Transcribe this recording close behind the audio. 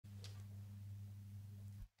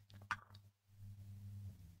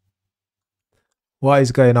What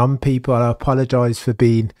is going on, people? I apologise for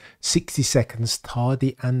being 60 seconds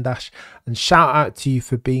tardy, Andash, and shout out to you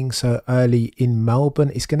for being so early in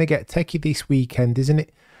Melbourne. It's going to get techie this weekend, isn't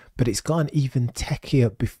it? But it's gotten even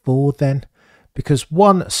techier before then, because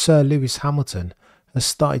one Sir Lewis Hamilton has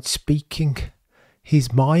started speaking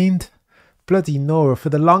his mind. Bloody Nora, for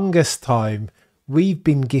the longest time, we've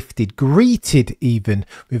been greeted even,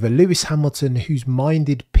 with a Lewis Hamilton who's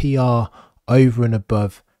minded PR over and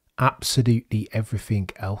above absolutely everything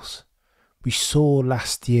else. We saw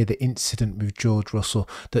last year the incident with George Russell,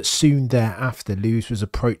 that soon thereafter Lewis was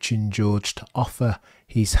approaching George to offer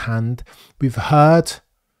his hand. We've heard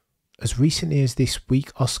as recently as this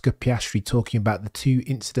week Oscar Piastri talking about the two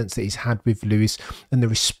incidents that he's had with Lewis and the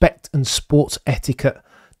respect and sports etiquette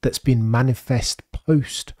that's been manifest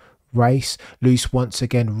post race. Lewis once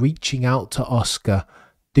again reaching out to Oscar,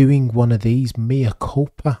 doing one of these mea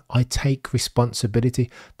culpa, I take responsibility.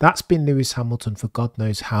 That's been Lewis Hamilton for God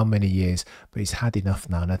knows how many years, but he's had enough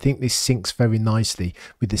now, and I think this syncs very nicely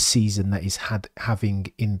with the season that he's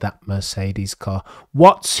having in that Mercedes car.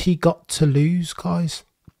 What's he got to lose, guys?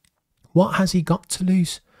 What has he got to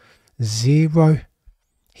lose? Zero.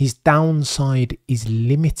 His downside is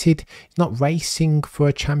limited. He's not racing for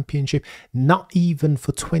a championship, not even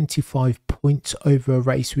for 25 points over a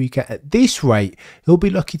race weekend. At this rate, he'll be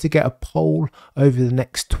lucky to get a pole over the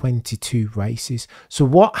next 22 races. So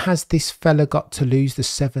what has this fella got to lose, the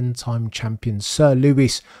 7-time champion, Sir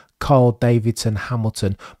Lewis Carl Davidson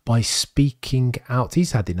Hamilton, by speaking out?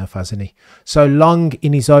 He's had enough, hasn't he? So long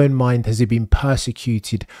in his own mind has he been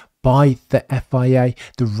persecuted by the FIA,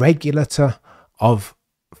 the regulator of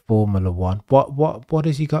Formula One. What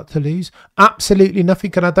has he got to lose? Absolutely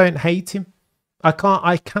nothing, and I don't hate him.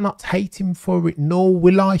 I cannot hate him for it, nor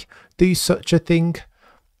will I do such a thing.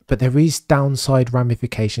 But there is downside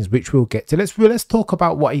ramifications, which we'll get to. Let's talk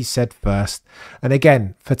about what he said first. And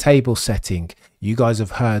again, for table setting, you guys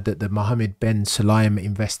have heard that the Mohammed bin Sulayem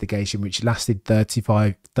investigation, which lasted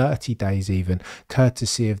 30 days even,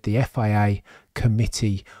 courtesy of the FIA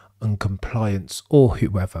Committee on Compliance or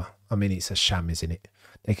whoever. I mean, it's a sham, isn't it?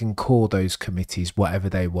 They can call those committees whatever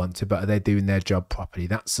they want to, but are they doing their job properly?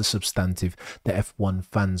 That's the substantive that F1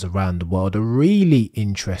 fans around the world are really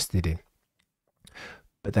interested in.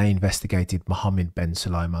 But they investigated Mohammed bin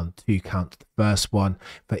Sulayem on 2 counts. The first one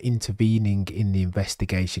for intervening in the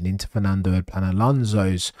investigation into Fernando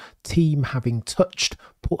Alonso's team having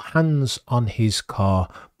put hands on his car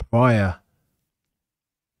prior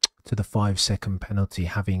to the 5-second penalty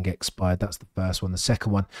having expired. That's the first one. The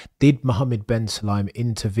second one, did Mohammed bin Sulayem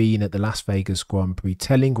intervene at the Las Vegas Grand Prix,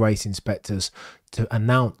 telling race inspectors to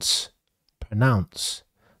pronounce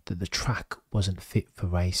that the track wasn't fit for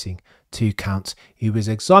racing? 2 counts. He was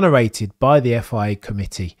exonerated by the FIA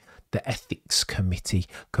committee, the ethics committee,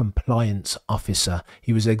 compliance officer.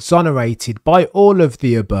 He was exonerated by all of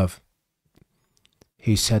the above,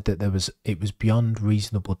 who said that it was beyond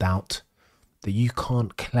reasonable doubt that you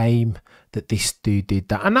can't claim that this dude did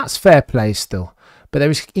that. And that's fair play still. But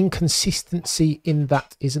there is inconsistency in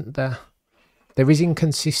that, isn't there? There is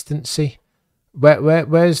inconsistency.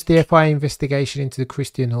 Where's the FIA investigation into the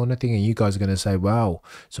Christian Horner thing? And you guys are going to say, well,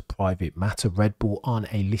 it's a private matter. Red Bull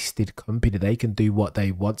aren't a listed company. They can do what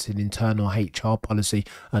they want. It's an internal HR policy.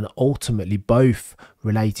 And ultimately, both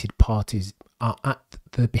related parties are at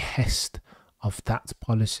the behest of that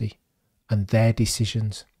policy and their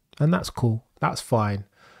decisions. And that's cool. That's fine.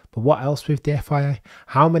 But what else with the FIA?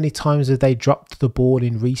 How many times have they dropped the ball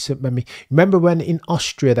in recent memory? Remember when in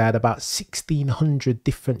Austria they had about 1,600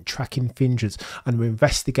 different track infringements and were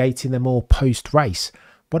investigating them all post-race?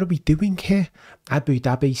 What are we doing here? Abu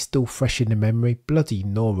Dhabi still fresh in the memory. Bloody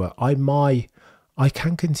Nora. I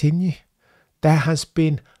can continue. There has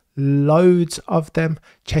been loads of them.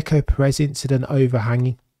 Checo Perez incident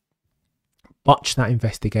overhanging. Botch that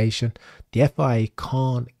investigation. The FIA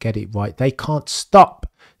can't get it right. They can't stop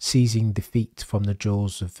seizing defeat from the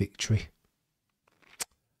jaws of victory.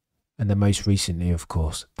 And then most recently, of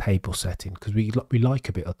course, table setting, because we like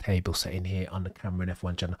a bit of table setting here on the Cameron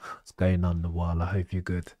F1 channel. What's going on, the while? I hope you're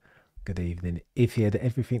good. Good evening. If he had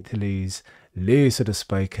everything to lose, Lewis would have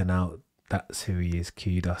spoken out. That's who he is.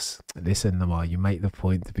 Kudos. Listen, Noir, you make the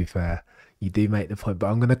point, to be fair. You do make the point, but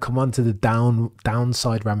I'm going to come on to the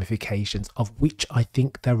downside ramifications, of which I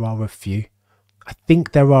think there are a few. I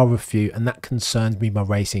think there are a few, and that concerns me, my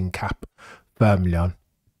racing cap, firmly on.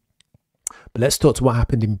 But let's talk to what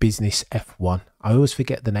happened in Business F1. I always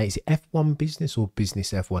forget the name. Is it F1 Business or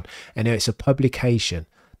Business F1? Anyway, it's a publication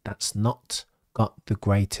that's not got the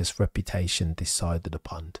greatest reputation this side of the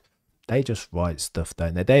pond. They just write stuff,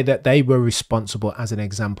 don't they? They were responsible, as an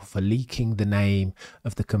example, for leaking the name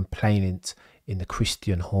of the complainant in the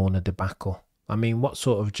Christian Horner debacle. I mean, what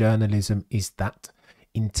sort of journalism is that?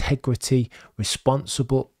 Integrity,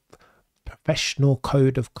 responsible, professional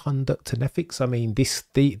code of conduct and ethics. I mean,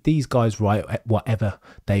 these guys write whatever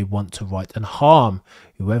they want to write and harm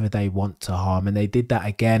whoever they want to harm. And they did that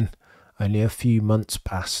again only a few months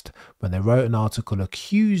past when they wrote an article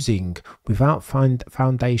accusing, without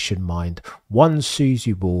foundation mind, one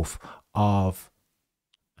Susie Wolff of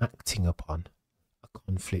acting upon a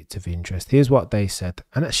conflict of interest. Here's what they said.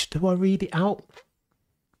 And do I read it out?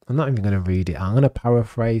 I'm not even going to read it. I'm going to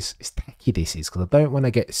paraphrase. It's techie this is, because I don't want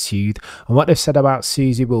to get sued. And what they've said about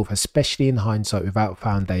Susie Wolff, especially in hindsight without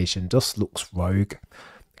foundation, just looks rogue.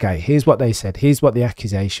 Okay, here's what they said. Here's what the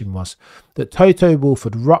accusation was. That Toto Wolff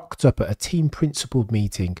had rocked up at a team principal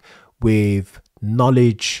meeting with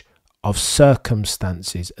knowledge of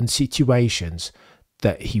circumstances and situations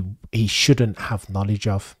that he shouldn't have knowledge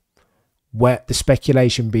of. Where the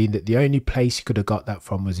speculation being that the only place he could have got that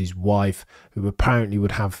from was his wife, who apparently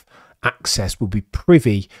would have access, would be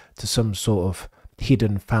privy to some sort of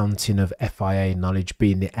hidden fountain of FIA knowledge,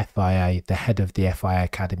 being the FIA, the head of the FIA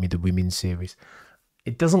Academy, the women's series.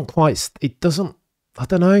 It doesn't quite, I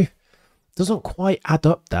don't know, doesn't quite add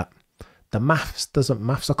up that. The maths doesn't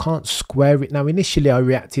maths. I can't square it. Now, initially I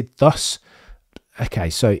reacted thus. Okay,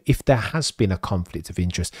 so if there has been a conflict of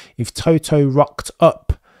interest, if Toto rocked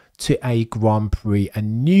up to a Grand Prix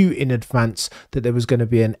and knew in advance that there was going to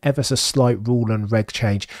be an ever so slight rule and reg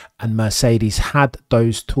change, and Mercedes had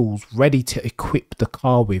those tools ready to equip the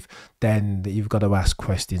car with, then you've got to ask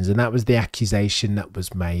questions. And that was the accusation that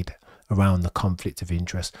was made around the conflict of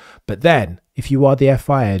interest. But then if you are the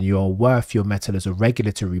FIA and you're worth your metal as a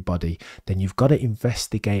regulatory body, then you've got to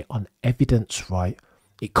investigate on evidence, right?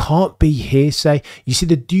 It can't be hearsay. You see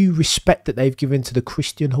the due respect that they've given to the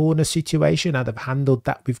Christian Horner situation, how they've handled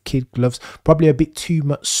that with kid gloves, probably a bit too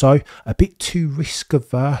much so, a bit too risk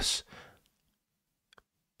averse,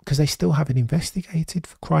 because they still haven't investigated,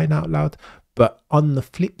 for crying out loud. But on the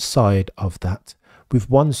flip side of that, with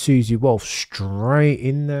one Susie Wolff straight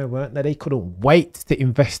in there, weren't they? They couldn't wait to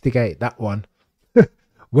investigate that one.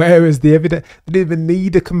 Whereas the evidence, they didn't even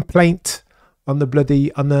need a complaint on the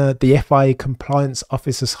the FIA compliance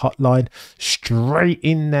officer's hotline, straight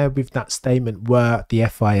in there with that statement where the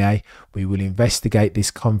FIA, we will investigate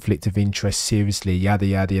this conflict of interest seriously, yada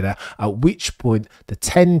yada yada. At which point the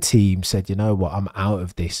 10 team said, you know what, I'm out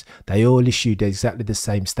of this. They all issued exactly the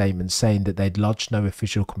same statement saying that they'd lodged no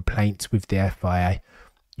official complaints with the FIA.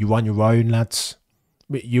 You're on your own, lads.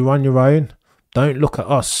 You're on your own. Don't look at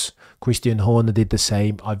us. Christian Horner did the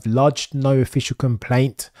same. I've lodged no official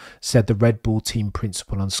complaint, said the Red Bull team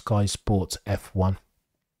principal on Sky Sports F1.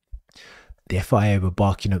 The FIA were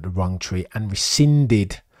barking up the wrong tree and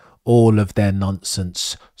rescinded all of their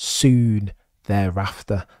nonsense soon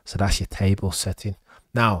thereafter. So that's your table setting.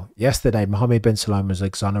 Now, yesterday, Mohammed Ben Sulayem was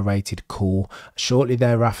exonerated. Cool. Shortly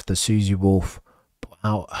thereafter, Susie Wolff put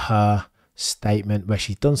out her statement where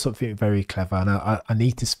she's done something very clever, and I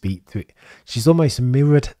need to speak to it. She's almost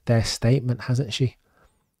mirrored their statement, hasn't she?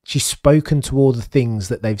 She's spoken to all the things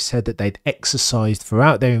that they've said that they'd exercised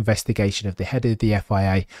throughout their investigation of the head of the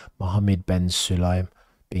FIA, Mohammed Ben Sulayem,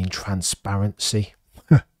 being transparency,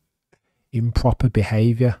 improper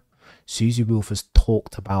behaviour. Susie Wolff has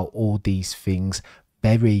talked about all these things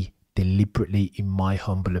very deliberately, in my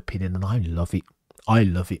humble opinion, and I love it. I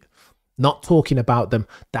love it. Not talking about them,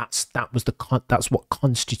 that's what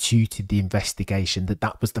constituted the investigation,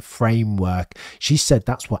 that was the framework. She said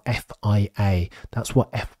that's what FIA, that's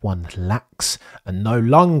what F1 lacks, and no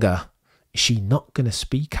longer is she not going to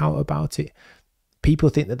speak out about it. People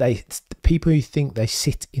think that people who think they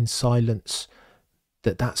sit in silence,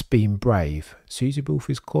 that's being brave. Susie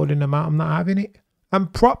Wolff is calling them out. I'm not having it.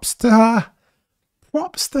 And props to her.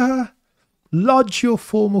 Props to her. Lodge your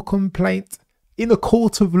formal complaint in a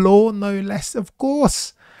court of law, no less, of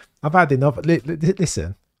course. I've had enough.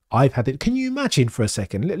 Listen, I've had it. Can you imagine for a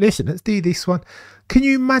second? Listen, let's do this one. Can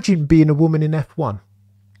you imagine being a woman in F1?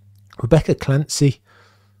 Rebecca Clancy,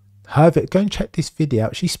 go and check this video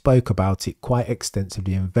out. She spoke about it quite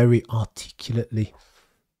extensively and very articulately,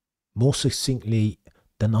 more succinctly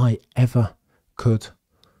than I ever could.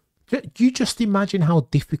 You just imagine how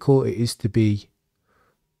difficult it is to be.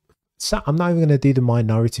 I'm not even going to do the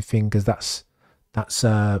minority thing, because that's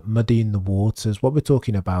muddying the waters. What we're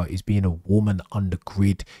talking about is being a woman on the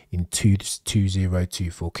grid in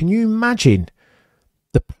 2024. Can you imagine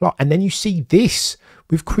the plot? And then you see this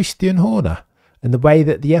with Christian Horner and the way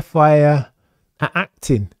that the FIA are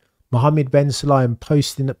acting. Mohammed Ben Sulayem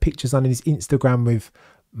posting up pictures on his Instagram with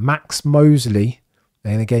Max Mosley.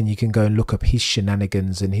 And again, you can go and look up his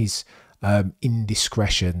shenanigans and his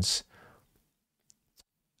indiscretions.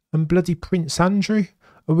 and bloody Prince Andrew.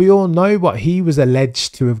 And we all know what he was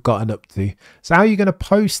alleged to have gotten up to. So how are you going to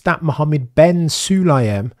post that Mohammed Ben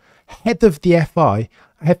Sulayem, head of the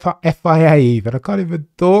FIA even? I can't even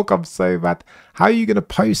talk, I'm so bad. How are you going to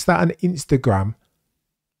post that on Instagram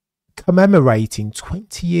commemorating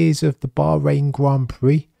 20 years of the Bahrain Grand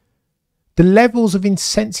Prix? The levels of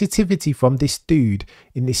insensitivity from this dude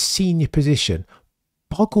in this senior position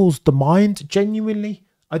boggles the mind, genuinely.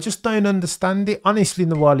 I just don't understand it. Honestly,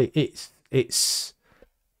 Nawal, it's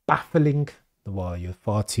baffling. Nawal, you're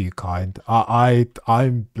far too kind.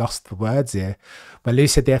 I'm lost for words here. When Lou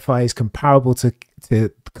said the FIA is comparable to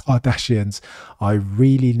Kardashians, I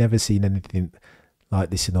really never seen anything like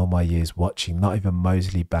this in all my years watching. Not even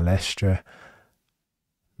Mosley Balestra.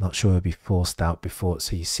 Not sure it'll be forced out before.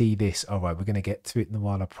 So you see this. All right, we're going to get to it in a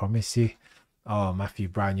while, I promise you. Oh, Matthew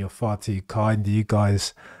Brown, you're far too kind, you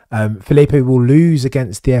guys. Felipe will lose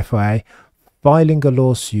against the FIA, filing a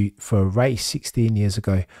lawsuit for a race 16 years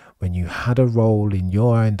ago when you had a role in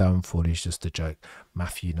your own downfall is just a joke.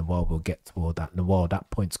 Matthew, Nawal, we'll get toward that. Nawal, that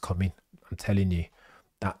point's coming. I'm telling you.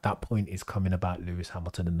 That point is coming about Lewis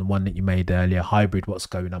Hamilton. And the one that you made earlier, hybrid, what's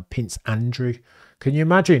going on? Prince Andrew. Can you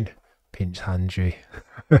imagine? Prince Andrew.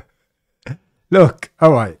 Look,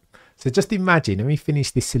 all right. So just imagine, let me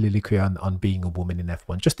finish this soliloquy on being a woman in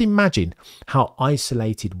F1. Just imagine how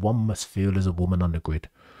isolated one must feel as a woman on the grid.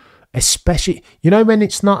 Especially, you know, when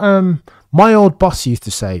it's not, my old boss used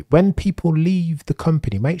to say, when people leave the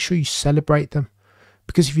company, make sure you celebrate them.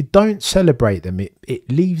 Because if you don't celebrate them,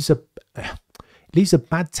 it leaves a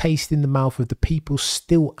bad taste in the mouth of the people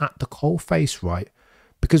still at the coalface, right?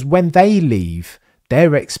 Because when they leave,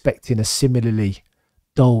 they're expecting a similarly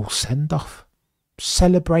dull send-off.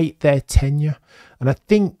 Celebrate their tenure. And I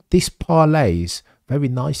think this parlays very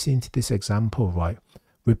nicely into this example, right?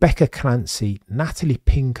 Rebecca Clancy, Natalie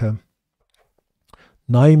Pinkham,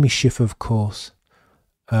 Naomi Schiff, of course,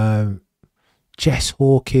 Jess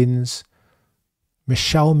Hawkins,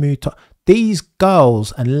 Michelle Mouton. These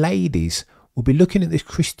girls and ladies will be looking at this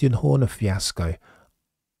Christian Horner fiasco.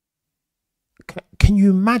 Can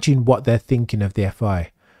you imagine what they're thinking of the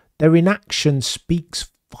FIA? Their inaction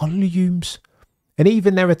speaks volumes. And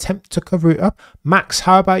even their attempt to cover it up. Max,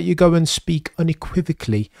 how about you go and speak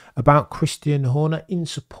unequivocally about Christian Horner in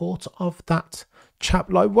support of that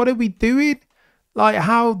chap? Like, what are we doing? Like,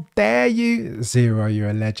 how dare you? Zero,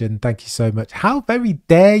 you're a legend. Thank you so much. How very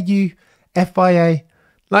dare you, FIA?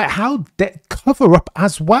 Like, how cover up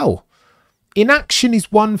as well? Inaction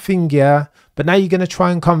is one thing, yeah. But now you're going to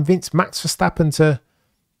try and convince Max Verstappen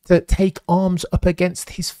to take arms up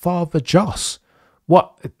against his father, Jos.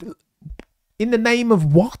 What? In the name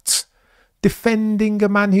of what? Defending a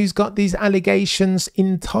man who's got these allegations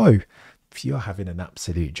in tow. If you're having an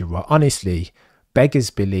absolute giraffe, honestly,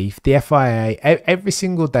 beggars belief. The FIA, every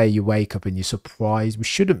single day you wake up and you're surprised. We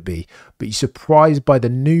shouldn't be, but you're surprised by the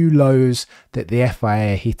new lows that the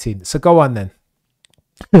FIA are hitting. So go on then.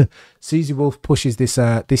 Susie Wolff pushes this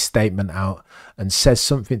statement out and says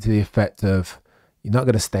something to the effect of, you're not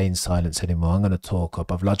going to stay in silence anymore. I'm going to talk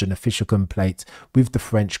up. I've lodged an official complaint with the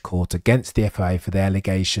French court against the FIA for the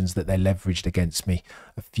allegations that they leveraged against me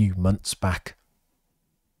a few months back.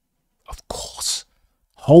 Of course,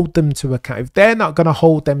 hold them to account. If they're not going to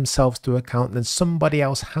hold themselves to account, then somebody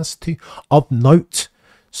else has to. Of note,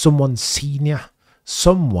 someone senior,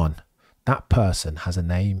 someone, that person has a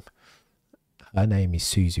name. Her name is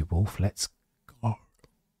Susie Wolff. Let's go.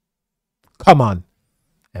 Come on.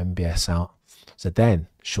 MBS out. So then,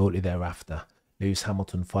 shortly thereafter, Lewis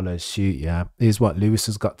Hamilton follows suit, yeah. Here's what Lewis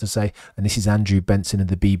has got to say. And this is Andrew Benson of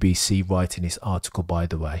the BBC writing this article, by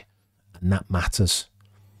the way. And that matters.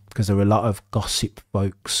 Because there are a lot of gossip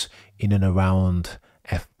folks in and around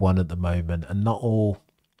F1 at the moment. And not all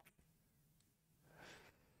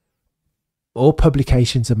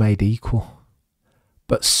publications are made equal.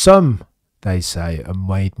 But some, they say, are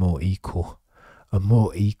made more equal. Are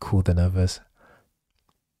more equal than others.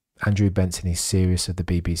 Andrew Benson is serious of the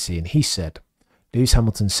BBC, and he said, Lewis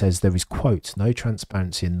Hamilton says there is, quote, no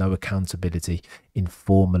transparency and no accountability in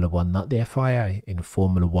Formula One, not the FIA, in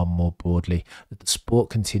Formula One more broadly, that the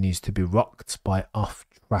sport continues to be rocked by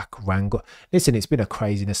off-track wrangle. Listen, it's been a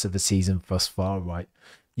craziness of the season thus far, right?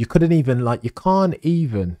 You couldn't even, you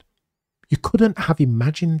couldn't have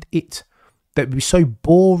imagined it. That would be so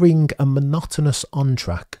boring and monotonous on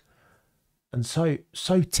track and so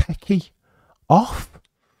techie off.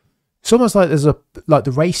 It's almost like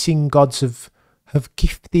the racing gods have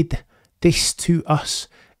gifted this to us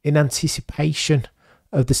in anticipation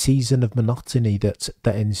of the season of monotony that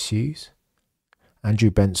ensues.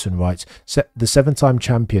 Andrew Benson writes, the 7-time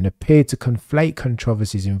champion appeared to conflate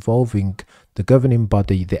controversies involving the governing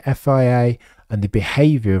body, the FIA, and the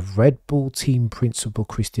behaviour of Red Bull team principal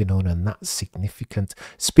Christian Horner, and that's significant.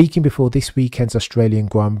 Speaking before this weekend's Australian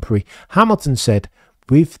Grand Prix, Hamilton said,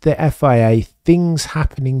 with the FIA, things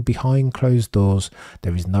happening behind closed doors,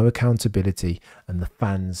 there is no accountability, and the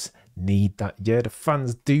fans need that. Yeah, the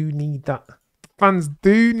fans do need that. Fans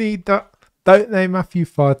do need that. Don't they, Matthew?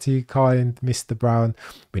 Far too kind, Mr. Brown.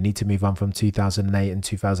 We need to move on from 2008 and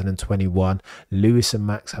 2021. Lewis and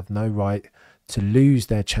Max have no right to lose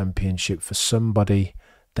their championship for somebody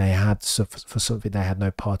they had, for something they had no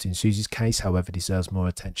part in. Susie's case, however, deserves more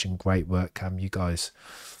attention. Great work, Cam. You guys,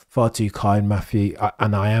 far too kind, Matthew.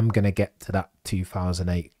 And I am going to get to that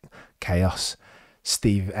 2008 chaos.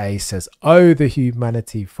 Steve A says, oh, the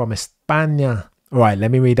humanity from España. All right, let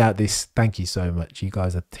me read out this. Thank you so much. You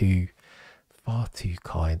guys are far too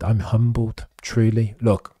kind. I'm humbled, truly.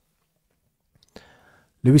 Look,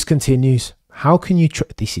 Lewis continues. How can you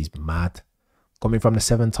this is mad. Coming from the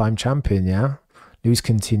 7-time champion, yeah? Lewis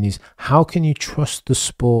continues. How can you trust the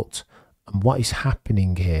sport and what is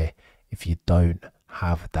happening here if you don't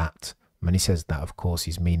have that? When he says that, of course,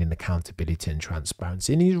 he's meaning accountability and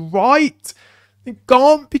transparency. And he's right. It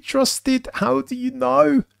can't be trusted. How do you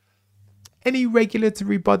know? Any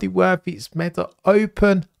regulatory body worth its metal,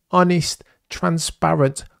 open, honest,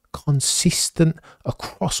 transparent, consistent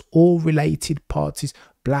across all related parties,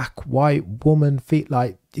 black, white, woman, fit,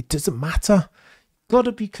 like, it doesn't matter. Got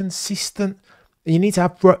to be consistent. You need to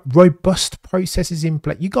have robust processes in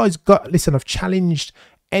place. You guys listen, I've challenged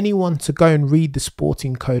anyone to go and read the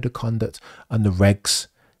Sporting Code of Conduct and the regs.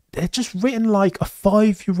 They're just written like a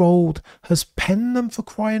 5-year-old has penned them, for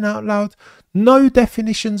crying out loud. No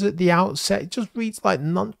definitions at the outset. It just reads like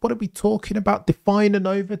none. What are we talking about? Define an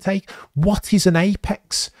overtake. What is an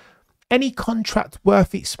apex? Any contract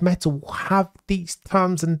worth its metal will have these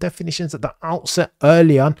terms and definitions at the outset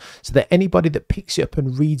early on, so that anybody that picks it up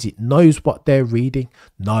and reads it knows what they're reading.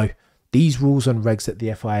 No, these rules and regs that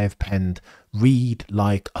the FIA have penned read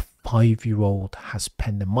like a 5-year-old has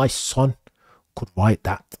penned them. My son could write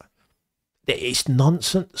that. It's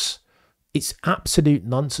nonsense. It's absolute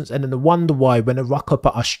nonsense. And then I wonder why when I rock up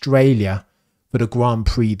at Australia for the Grand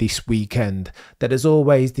Prix this weekend, that there's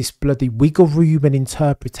always this bloody wiggle room and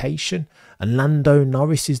interpretation. And Lando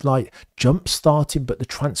Norris is like jump starting, but the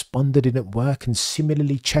transponder didn't work. And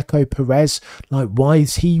similarly, Checo Perez, like, why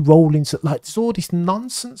is he rolling? So, like, there's all this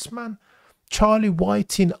nonsense, man. Charlie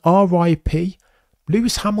Whiting, RIP.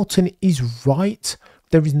 Lewis Hamilton is right.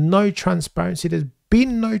 There is no transparency. There's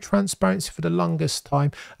been no transparency for the longest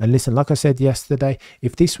time. And listen, like I said yesterday,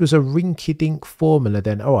 if this was a rinky-dink formula,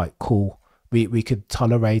 then all right, cool. We could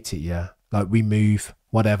tolerate it, yeah. Like, we move,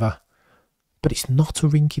 whatever. But it's not a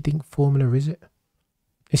rinky-dink formula, is it?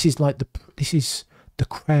 This is like this is the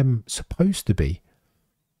creme supposed to be.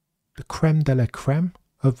 The creme de la creme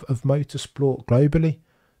of motorsport globally.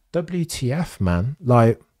 WTF, man.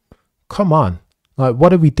 Like, come on. Like,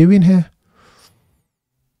 what are we doing here?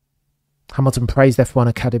 Hamilton praised F1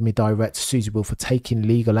 Academy director Susie Wolff for taking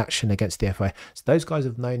legal action against the FIA. So those guys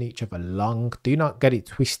have known each other long. Do not get it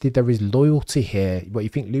twisted. There is loyalty here. What, you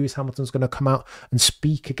think Lewis Hamilton's going to come out and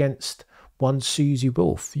speak against one Susie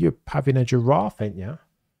Wolff? You're having a giraffe, ain't you?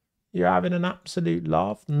 You're having an absolute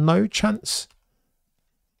laugh. No chance.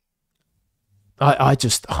 I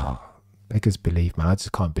just, beggars belief, man. I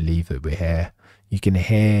just can't believe that we're here. You can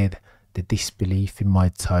hear the disbelief in my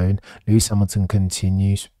tone. Lewis Hamilton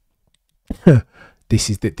continues. This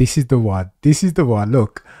is the one.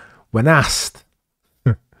 Look, when asked,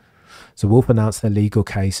 so Wolff announced a legal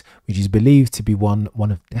case which is believed to be one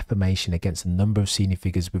of defamation against a number of senior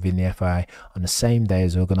figures within the FIA on the same day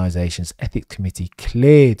as the organisation's ethics committee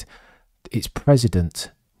cleared its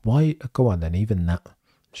president. Why? Go on then. Even that.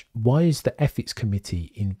 Why is the ethics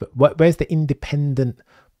committee in? Where's the independent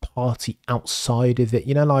party outside of it?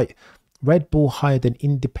 You know, like Red Bull hired an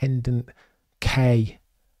independent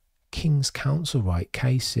King's Counsel, right,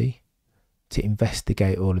 KC, to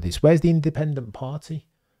investigate all of this. Where's the independent party?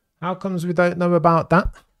 How comes we don't know about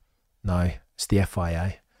that? No, it's the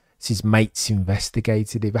FIA. It's his mates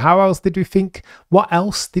investigated it. How else did we think? What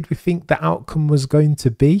else did we think the outcome was going to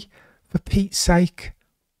be? For Pete's sake.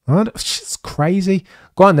 It's crazy.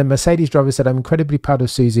 Go on then. Mercedes driver said, I'm incredibly proud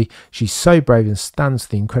of Susie. She's so brave and stands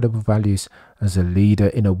for the incredible values as a leader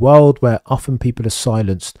in a world where often people are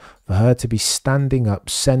silenced. For her to be standing up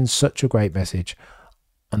sends such a great message.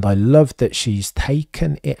 And I love that she's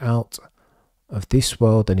taken it out of this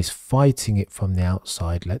world and is fighting it from the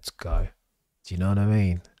outside. Let's go. Do you know what I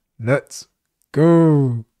mean? Let's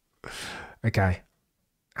go. Okay.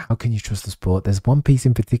 How can you trust the sport? There's one piece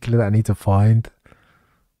in particular that I need to find.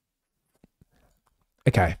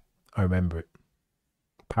 Okay, I remember it.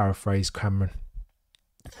 Paraphrase Cameron.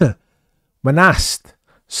 When asked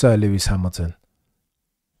Sir Lewis Hamilton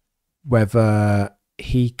whether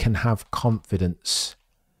he can have confidence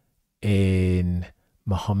in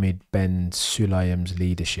Mohammed bin Sulayem's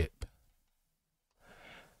leadership,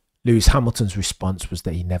 Lewis Hamilton's response was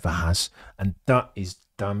that he never has. And that is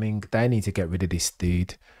damning. They need to get rid of this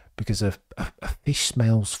dude because a fish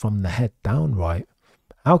smells from the head down, right?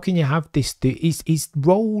 How can you have this dude? His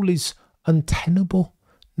role is untenable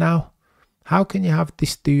now. How can you have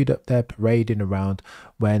this dude up there parading around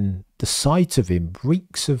when the sight of him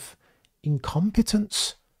reeks of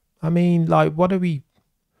incompetence? I mean, like, what are we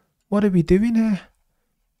doing here?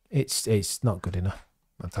 It's not good enough.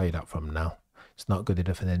 I'll tell you that from now. It's not good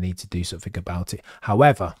enough, and they need to do something about it.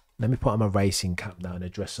 However, let me put on my racing cap now and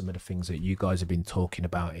address some of the things that you guys have been talking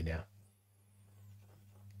about in here.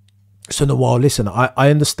 So, Nawal, listen, I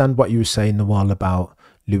understand what you were saying, Nawal, about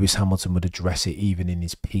Lewis Hamilton would address it even in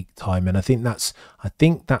his peak time, and I think that's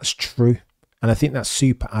true, and I think that's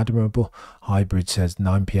super admirable. Hybrid says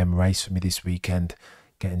 9 PM race for me this weekend,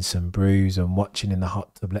 getting some brews and watching in the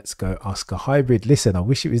hot tub. Let's go, Oscar. Hybrid, listen, I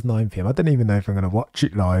wish it was 9 PM. I don't even know if I'm going to watch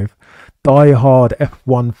it live. Die Hard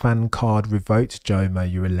F1 fan card revoked.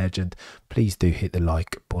 Jomo, you're a legend. Please do hit the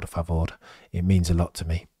like, por favor. It means a lot to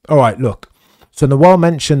me. All right, look. So Nawal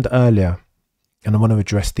mentioned earlier, and I want to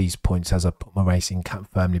address these points as I put my racing cap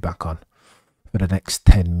firmly back on for the next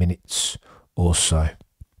 10 minutes or so.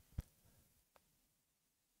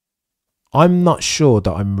 I'm not sure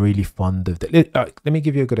that I'm really fond of that. Let me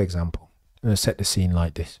give you a good example. I'm going to set the scene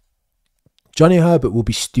like this. Johnny Herbert will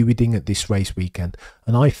be stewarding at this race weekend,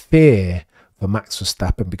 and I fear for Max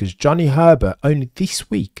Verstappen because Johnny Herbert only this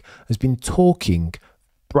week has been talking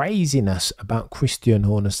braziness about Christian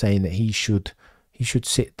Horner, saying that he should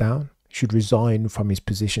sit down, he should resign from his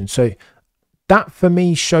position. So that for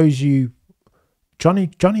me shows you Johnny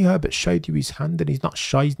Herbert showed you his hand, and he's not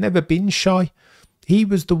shy. He's never been shy. He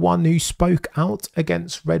was the one who spoke out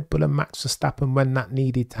against Red Bull and Max Verstappen when that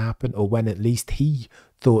needed to happen, or when at least he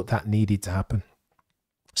thought that needed to happen.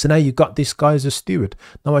 So now you've got this guy as a steward.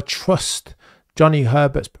 Now I trust Johnny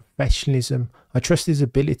Herbert's professionalism. I trust his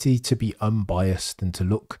ability to be unbiased and to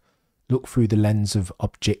look through the lens of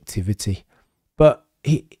objectivity. But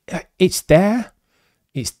it's there.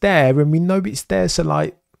 It's there, and we know it's there. So,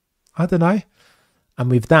 like, I don't know.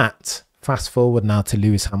 And with that, fast forward now to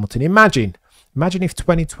Lewis Hamilton. Imagine if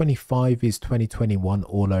 2025 is 2021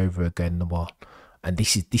 all over again, Nawal. And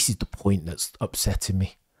this is the point that's upsetting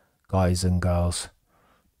me, guys and girls.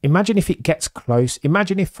 Imagine if it gets close.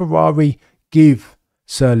 Imagine if Ferrari give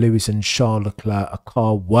Sir Lewis and Charles Leclerc a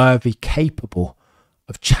car worthy, capable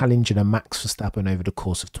of challenging a Max Verstappen over the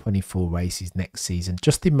course of 24 races next season.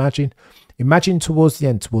 Just imagine towards the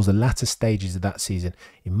end, towards the latter stages of that season,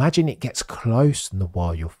 imagine it gets close.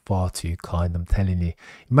 Nawal, you're far too kind, I'm telling you.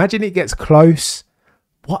 Imagine it gets close.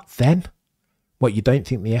 What then? What, you don't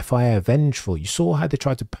think the FIA are vengeful? You saw how they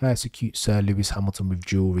tried to persecute Sir Lewis Hamilton with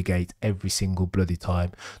Jewelrygate every single bloody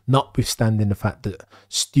time, notwithstanding the fact that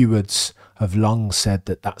stewards have long said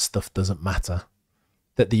that stuff doesn't matter.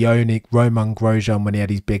 That the only, Romain Grosjean, when he had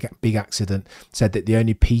his big accident, said that the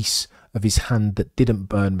only piece of his hand that didn't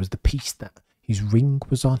burn was the piece that his ring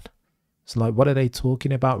was on. So, like, what are they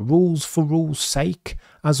talking about? Rules for rules' sake,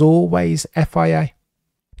 as always, FIA.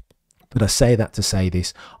 But I say that to say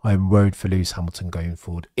this, I am worried for Lewis Hamilton going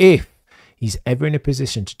forward. If he's ever in a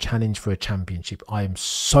position to challenge for a championship, I am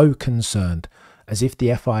so concerned, as if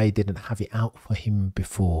the FIA didn't have it out for him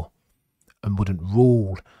before and wouldn't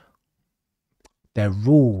rule. Their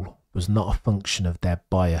rule was not a function of their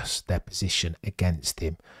bias, their position against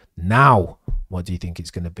him. Now, what do you think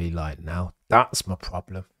it's going to be like now? That's my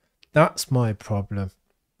problem. That's my problem.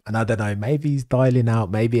 And I don't know, maybe he's dialing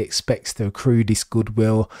out, maybe he expects to accrue this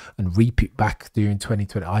goodwill and reap it back during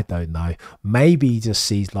 2020. I don't know. Maybe he just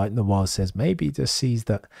sees, like Nawal says, maybe he just sees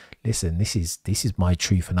that, listen, this is my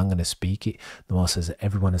truth and I'm going to speak it. Nawal says that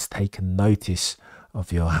everyone has taken notice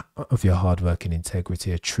of your hard work and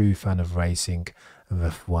integrity, a true fan of racing of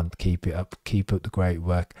F1. Keep up the great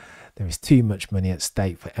work. There is too much money at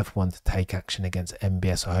stake for F1 to take action against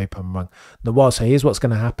MBS. I hope I'm wrong. Nawal, so here's what's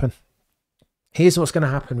going to happen. Here's what's going to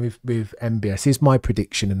happen with MBS. Here's my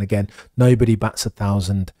prediction. And again, nobody bats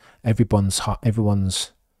 1,000.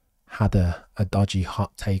 Everyone's had a dodgy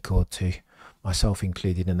hot take or two, myself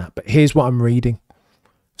included in that. But here's what I'm reading.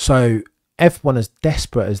 So F1, as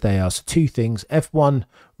desperate as they are, so two things.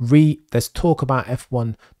 Let's talk about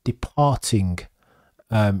F1 departing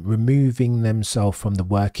removing themselves from the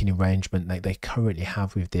working arrangement that they currently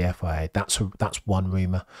have with the FIA. That's one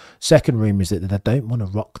rumour. Second rumour is that they don't want to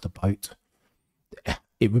rock the boat.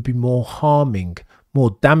 It would be more harming,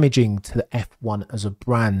 more damaging to the F1 as a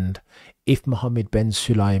brand if Mohammed Ben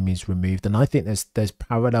Sulayem is removed. And I think there's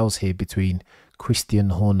parallels here between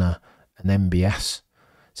Christian Horner and MBS.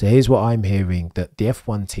 So here's what I'm hearing, that the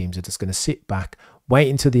F1 teams are just going to sit back, wait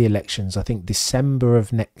until the elections, I think December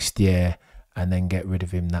of next year, and then get rid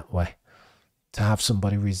of him that way. To have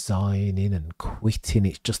somebody resigning and quitting,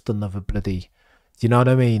 it's just another bloody, do you know what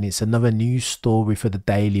I mean? It's another news story for the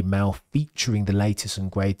Daily Mail featuring the latest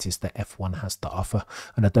and greatest that F1 has to offer.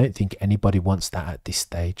 And I don't think anybody wants that at this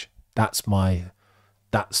stage. That's my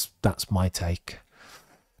take.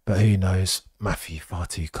 But who knows? Matthew, far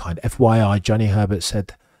too kind. FYI, Johnny Herbert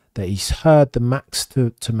said that he's heard the Max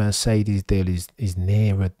to Mercedes deal is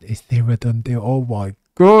near a done deal. Oh my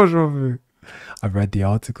gosh, I've read the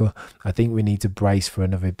article. I think we need to brace for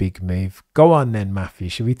another big move. Go on then, Matthew.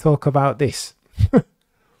 Should we talk about this?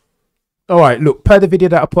 All right, look, per the video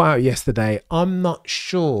that I put out yesterday, I'm not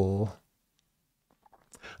sure.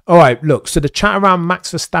 All right, look, so the chat around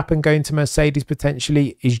Max Verstappen going to Mercedes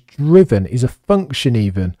potentially is a function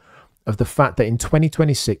even of the fact that in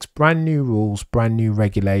 2026, brand new rules, brand new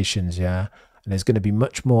regulations, yeah, and there's going to be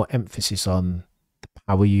much more emphasis on the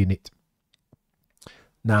power unit.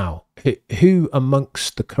 Now, who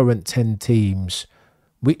amongst the current 10 teams,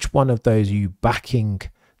 which one of those are you backing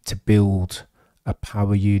to build a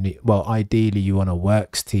power unit? Well, ideally you want a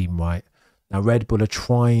works team, right? Now, Red Bull are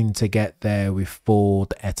trying to get there with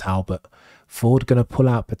Ford et al, but Ford going to pull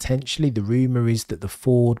out potentially. The rumour is that the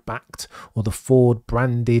Ford backed or the Ford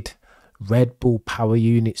branded Red Bull power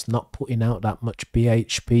units not putting out that much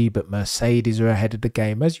BHP, but Mercedes are ahead of the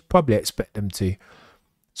game, as you probably expect them to.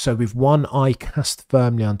 So with one eye cast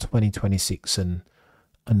firmly on 2026 and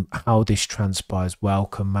how this transpires,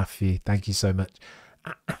 welcome Matthew, thank you so much.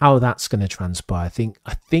 How that's going to transpire, I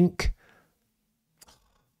think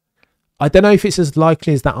I don't know if it's as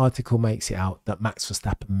likely as that article makes it out that Max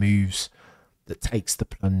Verstappen moves, that takes the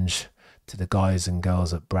plunge to the guys and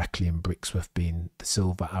girls at Brackley and Brixworth being the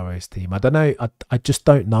Silver Arrows team. I don't know. I just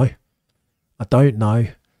don't know. I don't know.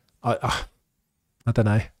 I don't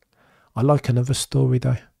know. I like another story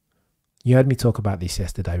though. You heard me talk about this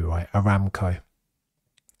yesterday, right? Aramco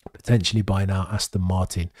potentially buying out Aston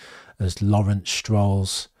Martin as Lawrence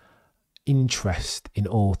Stroll's interest in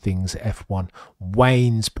all things F1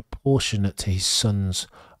 wanes proportionate to his son's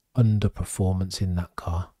underperformance in that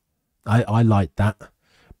car. I like that,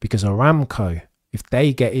 because Aramco, if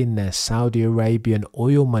they get in their Saudi Arabian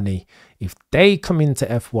oil money, if they come into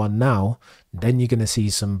F1 now, then you're going to see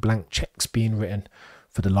some blank checks being written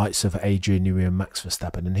for the likes of Adrian Newey and Max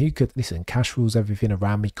Verstappen. And who could, listen, cash rules everything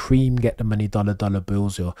around me, cream, get the money, dollar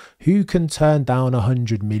bills, or who can turn down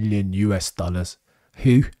 $100 million US?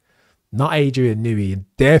 Who? Not Adrian Newey, and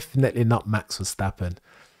definitely not Max Verstappen.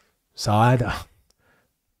 So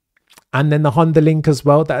and then the Honda link as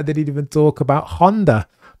well that I didn't even talk about. Honda.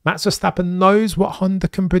 Max Verstappen knows what Honda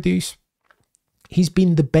can produce. He's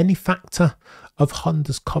been the benefactor of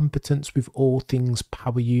Honda's competence with all things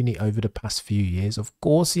power unit over the past few years. Of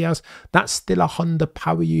course he has. That's still a Honda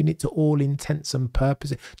power unit to all intents and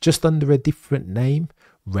purposes, just under a different name.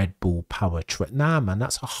 Red Bull Power Train. Nah, man,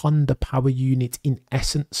 that's a Honda power unit in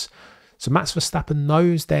essence. So Max Verstappen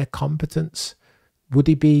knows their competence. Would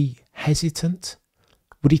he be hesitant?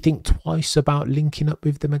 Would he think twice about linking up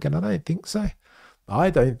with them again? I don't think so.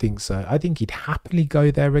 I don't think so. I think he'd happily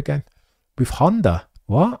go there again. With Honda?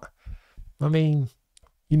 What? I mean,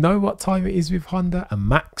 you know what time it is with Honda, and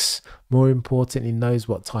Max, more importantly, knows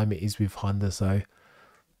what time it is with Honda. So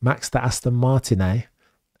Max to Aston Martin, eh?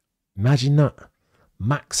 Imagine that.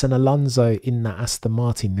 Max and Alonso in that Aston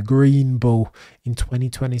Martin, the Green Bull in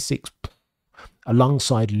 2026,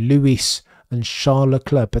 alongside Lewis and Charles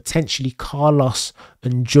Leclerc, potentially Carlos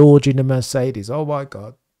and George in a Mercedes. Oh my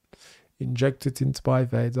God. Inject it into my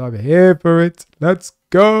veins. I'm here for it. Let's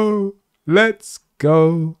go. Let's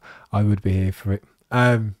go. I would be here for it.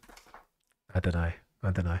 I don't know.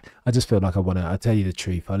 I just feel like I'll tell you the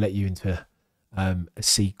truth. I'll let you into a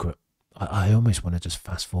secret. I almost want to just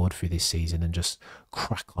fast forward through this season and just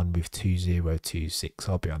crack on with 2026.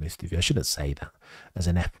 I'll be honest with you. I shouldn't say that as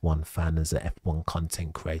an F1 fan, as an F1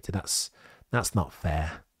 content creator. That's not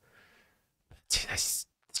fair. That's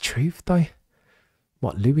the truth though.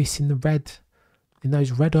 What, Lewis in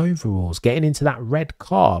those red overalls, getting into that red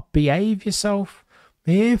car, behave yourself.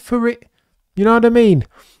 I'm here for it. You know what I mean?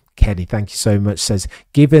 Kenny, thank you so much, says,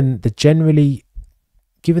 given the generally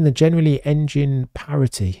engine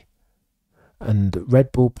parity and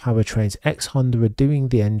Red Bull powertrains, ex-Honda are doing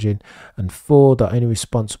the engine, and Ford are only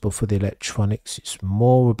responsible for the electronics. It's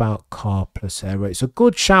more about car plus aero. It's a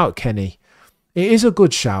good shout, Kenny. It is a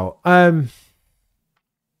good shout.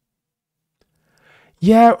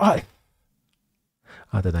 Yeah, I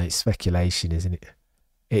don't know. It's speculation, isn't it?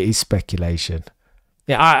 It is speculation.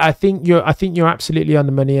 Yeah, I think you're absolutely on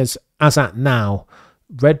the money. As at now,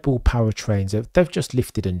 Red Bull powertrains, they've just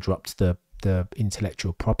lifted and dropped the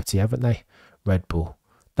intellectual property, haven't they? Red Bull.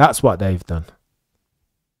 That's what they've done.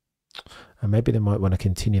 And maybe they might want to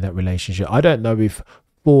continue that relationship. I don't know if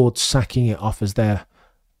Ford's sacking it off as they're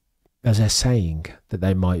saying that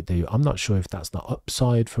they might do. I'm not sure if that's not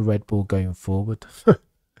upside for Red Bull going forward.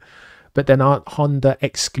 But then aren't Honda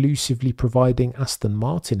exclusively providing Aston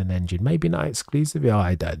Martin an engine? Maybe not exclusively.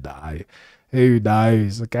 I don't know. Who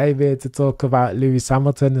knows? I came here to talk about Lewis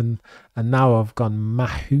Hamilton, and now I've gone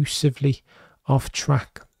massively off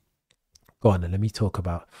track. Go on, and let me talk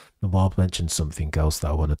about. Nawal mentioned something else that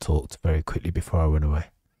I want to talk to very quickly before I run away.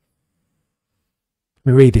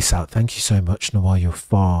 Let me read this out. Thank you so much, Nawal. You're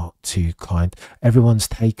far too kind. Everyone's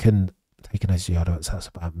taken as the other. That's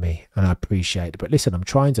about me, and I appreciate it. But listen, I'm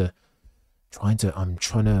trying to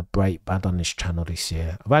break bad on this channel this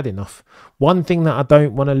year. I've had enough. One thing that I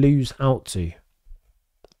don't want to lose out to.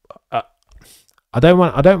 I don't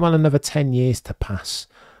want another 10 years to pass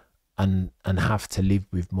and have to live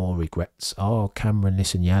with more regrets. Oh, Cameron,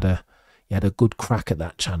 listen, you had a good crack at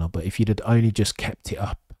that channel, but if you'd had only just kept it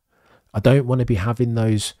up. I don't want to be having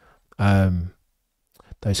those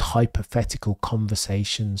hypothetical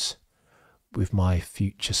conversations with my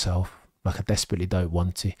future self. Like, I desperately don't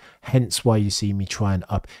want to. Hence why you see me trying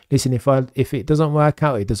up. Listen, if it doesn't work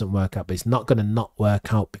out, it doesn't work out. But it's not going to not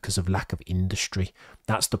work out because of lack of industry.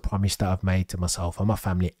 That's the promise that I've made to myself and my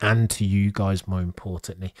family, and to you guys more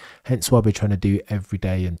importantly. Hence why we're trying to do it every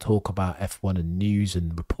day and talk about F1 and news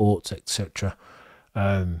and reports, etc.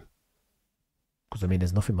 Because, I mean,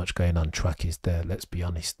 there's nothing much going on track, is there? Let's be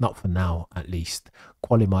honest. Not for now, at least.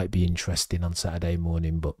 Quali might be interesting on Saturday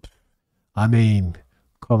morning, but, I mean,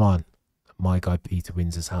 come on. My guy Peter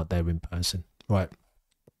Windsor's out there in person. Right.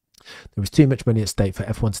 There was too much money at stake for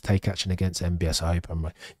F1 to take action against MBS. I hope I'm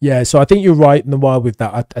right. Yeah, so I think you're right in the while with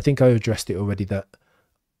that. I think I addressed it already, that,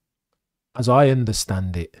 as I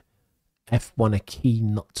understand it, F1 are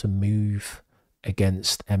keen not to move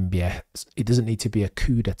against MBS. It doesn't need to be a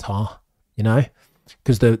coup d'etat, you know,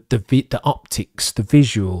 because the optics, the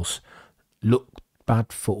visuals look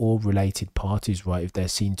bad for all related parties, right? If they're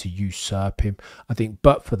seen to usurp him, I think.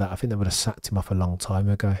 But for that, I think they would have sacked him off a long time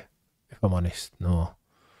ago, if I'm honest. No,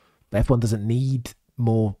 but F1 doesn't need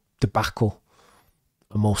more debacle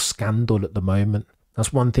and more scandal at the moment.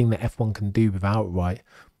 That's one thing that F1 can do without, right?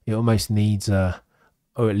 It almost needs or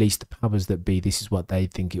at least the powers that be, this is what they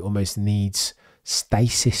think, it almost needs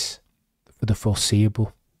stasis for the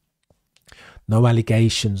foreseeable. No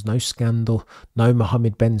allegations, no scandal, no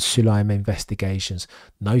Mohammed Ben Sulayem investigations,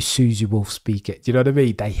 no Susie Wolff speaker. Do you know what I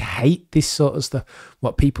mean? They hate this sort of stuff.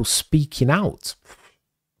 What, people speaking out?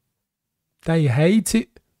 They hate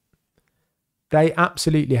it. They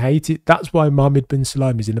absolutely hate it. That's why Mohammed Ben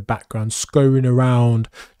Sulayem is in the background, scurrying around,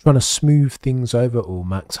 trying to smooth things over. Oh,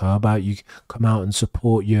 Max, how about you come out and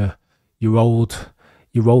support your old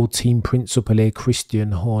team principal here,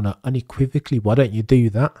 Christian Horner, unequivocally? Why don't you do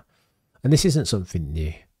that? And this isn't something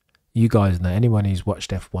new. You guys know, anyone who's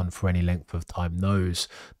watched F1 for any length of time knows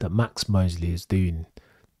that Max Mosley is doing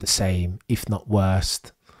the same, if not worse.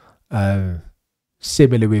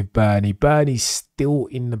 Similar with Bernie. Bernie's still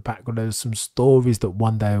in the background. There's some stories that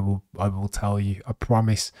one day I will tell you, I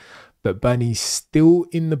promise. But Bernie's still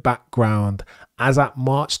in the background, as at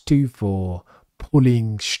March 24,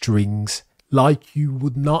 pulling strings like you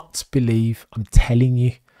would not believe. I'm telling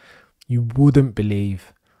you, you wouldn't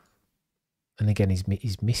believe. And again,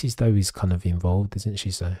 his missus, though, is kind of involved, isn't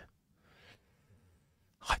she? So,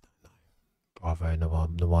 I don't know. Bravo,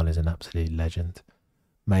 Nawal. Nawal is an absolute legend.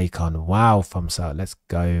 Macon, wow, thumbs up. Let's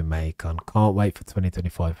go, Macon. Can't wait for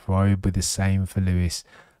 2025. Probably the same for Lewis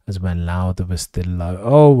as when Lauda was still low.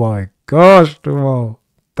 Oh my gosh, Nawal.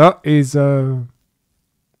 That is... I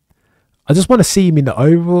just want to see him in the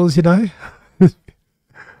overalls, you know?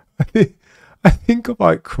 I think I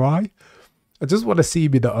might cry. I just want to see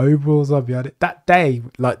him in the overalls. I'll be at it. That day,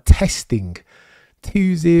 like testing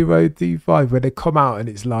 2025, when they come out and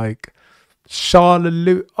it's like Charles and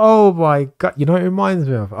Luke. Oh my God. You know what it reminds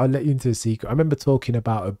me of? I'll let you into a secret. I remember talking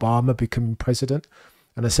about Obama becoming president.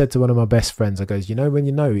 And I said to one of my best friends, I goes, you know, when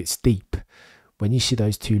you know it's deep, when you see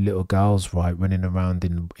those two little girls, right, running around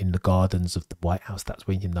in the gardens of the White House, that's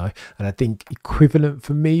when you know. And I think equivalent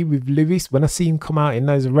for me with Lewis, when I see him come out in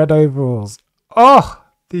those red overalls, Oh,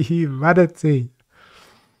 the humanity.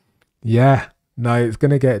 Yeah. No, it's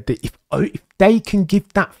going to get... If they can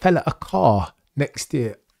give that fella a car next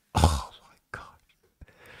year... Oh, my God.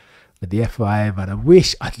 But the FIA, man,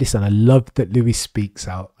 listen, I love that Lewis speaks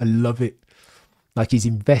out. I love it. Like he's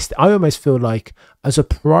invested. I almost feel like as a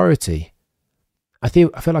priority, I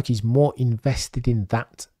feel like he's more invested in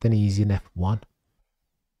that than he is in F1.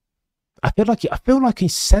 I feel like he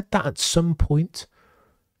said that at some point,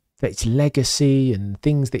 that it's legacy and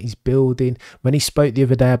things that he's building. When he spoke the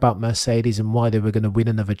other day about Mercedes and why they were going to win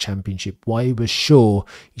another championship, why he was sure,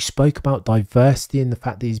 he spoke about diversity and the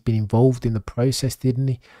fact that he's been involved in the process, didn't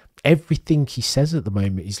he? Everything he says at the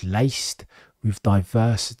moment is laced with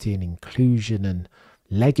diversity and inclusion and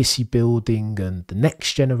legacy building and the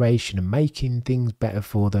next generation and making things better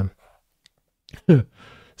for them.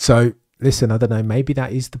 So listen, I don't know, maybe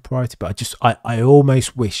that is the priority, but I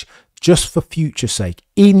almost wish, just for future sake,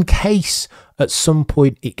 in case at some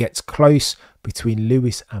point it gets close between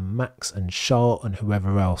Lewis and Max and Charles and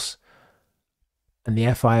whoever else, and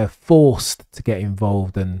the FIA are forced to get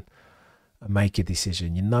involved and make a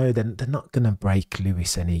decision, you know, they're not going to break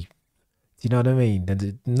Lewis any, do you know what I mean?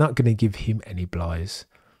 They're not going to give him any blighs.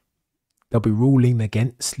 They'll be ruling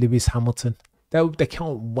against Lewis Hamilton. They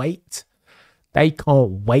can't wait. They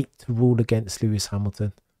can't wait to rule against Lewis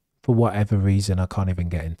Hamilton. For whatever reason, I can't even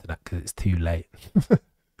get into that because it's too late.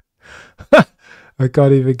 I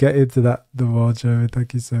can't even get into that. Noir Joe,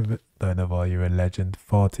 thank you so much. No, Noir, you're a legend.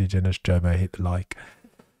 Far too generous, Jomo. Hit the like.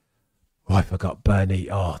 Oh, I forgot Bernie.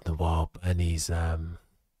 Oh, Noir, Bernie's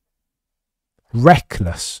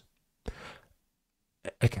reckless.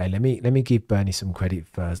 Okay, let me give Bernie some credit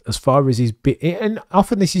first. As far as his bit, and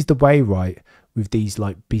often this is the way, right, with these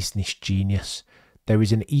like business genius. There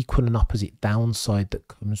is an equal and opposite downside that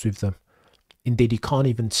comes with them. Indeed, you can't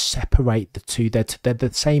even separate the two. They're the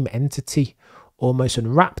same entity almost,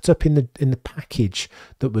 and wrapped up in the package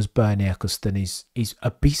that was Bernie Ecclestone is a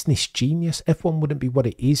business genius. F1 wouldn't be what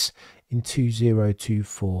it is in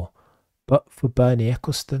 2024, but for Bernie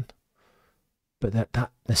Ecclestone. But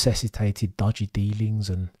that necessitated dodgy dealings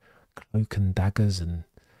and cloak and daggers and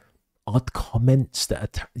odd comments that are,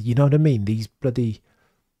 you know what I mean? These bloody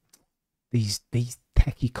these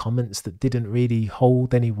techie comments that didn't really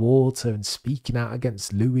hold any water, and speaking out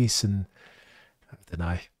against Lewis, and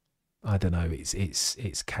I don't know.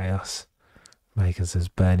 It's chaos. Maker says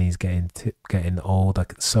Bernie's getting old.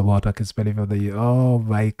 So odd I can spell it for the. Oh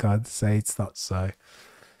my God! Say it's not so.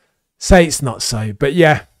 Say it's not so. But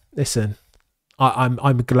yeah, listen.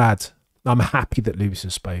 I'm glad. I'm happy that Lewis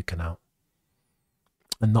has spoken out,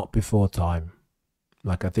 and not before time.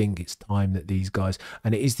 Like, I think it's time that these guys,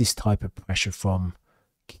 and it is this type of pressure from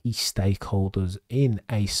key stakeholders in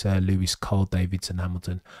a Sir Lewis, Carl Davidson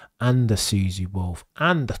Hamilton, and a Susie Wolff,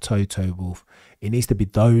 and a Toto Wolff. It needs to be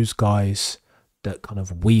those guys that kind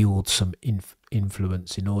of wield some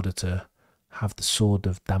influence in order to have the sword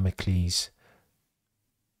of Damocles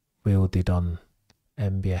wielded on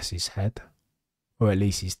MBS's head, or at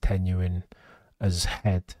least his tenure in as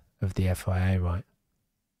head of the FIA, right?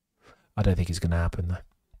 I don't think it's going to happen, though.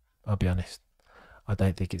 I'll be honest. I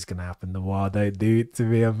don't think it's going to happen. The why don't do it to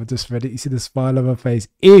me. I'm just ready. You see the smile on my face.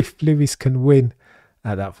 If Lewis can win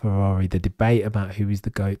at that Ferrari, the debate about who is the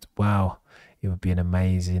GOAT, wow, it would be an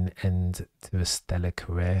amazing end to a stellar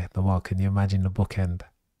career. The why, can you imagine the bookend?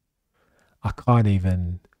 I can't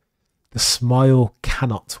even. The smile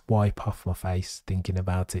cannot wipe off my face thinking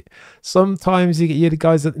about it. Sometimes you're the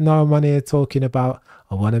guys that know I'm on here talking about,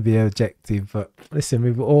 I want to be objective, but listen,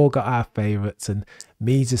 we've all got our favourites, and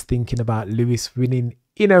me just thinking about Lewis winning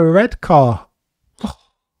in a red car. Oh,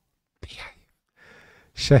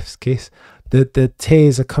 chef's kiss. The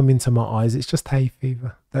tears are coming to my eyes. It's just hay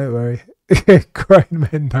fever. Don't worry. Grown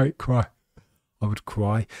men don't cry. I would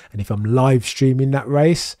cry. And if I'm live streaming that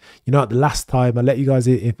race, you know, the last time I let you guys,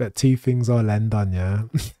 if two things I'll end on, yeah.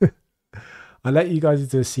 I let you guys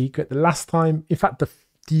into a secret. The last time, in fact,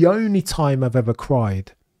 the only time I've ever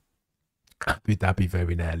cried, that'd be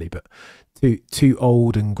very nearly, but too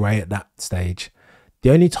old and grey at that stage. The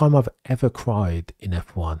only time I've ever cried in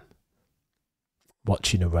F1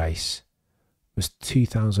 watching a race was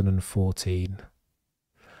 2014.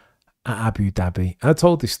 At Abu Dhabi. I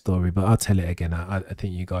told this story, but I'll tell it again. I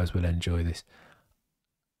think you guys will enjoy this.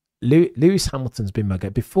 Lewis Hamilton's been my guy.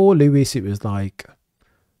 Before Lewis, it was like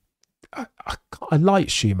I liked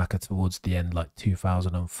Schumacher towards the end, like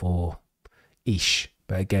 2004-ish.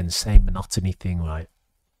 But again, same monotony thing, right?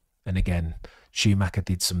 And again, Schumacher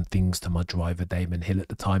did some things to my driver Damon Hill at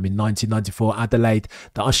the time in 1994 Adelaide,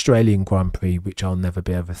 the Australian Grand Prix, which I'll never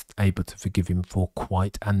be able to forgive him for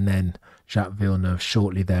quite. And then Jacques Villeneuve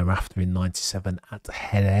shortly thereafter in 97 at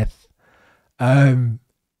Jerez.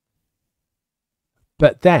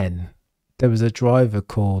 But then there was a driver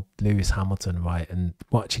called Lewis Hamilton, right? And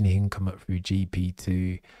watching him come up through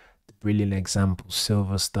GP2, the brilliant example,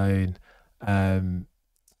 Silverstone,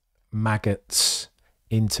 Maggots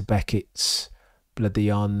into Beckett's, bloody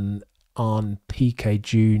on Piquet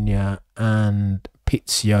Jr. and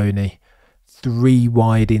Pizzioni, 3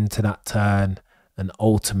 wide into that turn and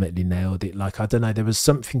ultimately nailed it. Like, I don't know, there was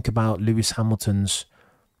something about Lewis Hamilton's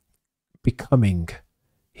becoming,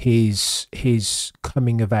 his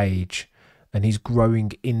coming of age and his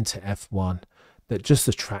growing into F1 that just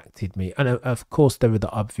attracted me. And of course there were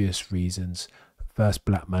the obvious reasons. First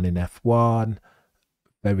black man in F1,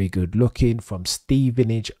 very good looking, from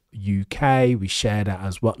Stevenage, UK. We share that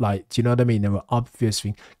as well. Like, do you know what I mean? There were obvious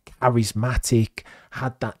things. Charismatic,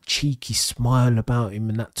 had that cheeky smile about him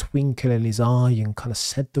and that twinkle in his eye, and kind of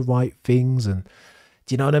said the right things. And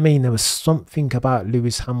do you know what I mean? There was something about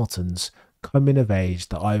Lewis Hamilton's coming of age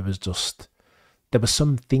that I was just, there were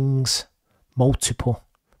some things, multiple,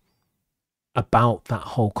 about that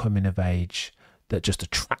whole coming of age that just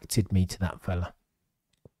attracted me to that fella.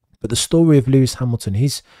 But the story of Lewis Hamilton,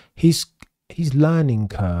 his learning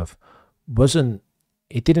curve wasn't,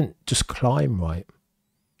 it didn't just climb, right?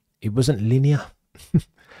 It wasn't linear.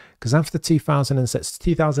 Because after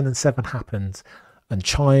 2007 happened, and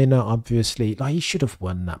China, obviously, like, he should have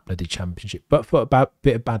won that bloody championship. But for a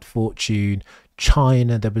bit of bad fortune,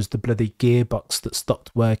 China, there was the bloody gearbox that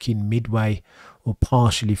stopped working midway or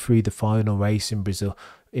partially through the final race in Brazil.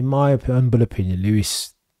 In my humble opinion,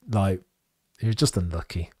 Lewis, like, he was just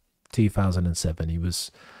unlucky. 2007, he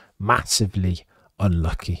was massively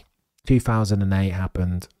unlucky. 2008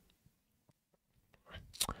 happened.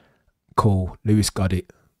 Cool, Lewis got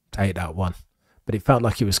it. Take that one. But it felt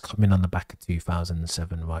like it was coming on the back of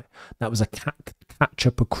 2007, right? That was a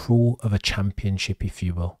catch-up accrual of a championship, if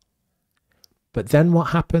you will. But then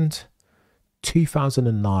what happened?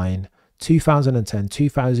 2009, 2010,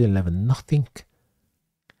 2011, nothing.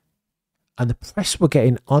 And the press were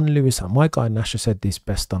getting on Lewis. My guy Nasha said this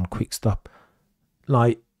best on Quick Stop.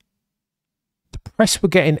 Like, the press were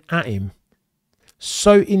getting at him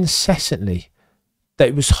so incessantly that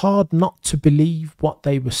it was hard not to believe what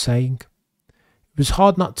they were saying. It was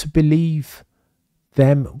hard not to believe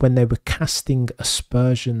them when they were casting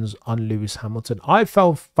aspersions on Lewis Hamilton. I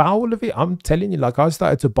fell foul of it. I'm telling you, like, I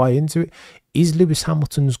started to buy into it. Is Lewis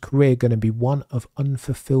Hamilton's career going to be one of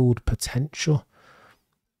unfulfilled potential?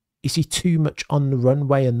 Is he too much on the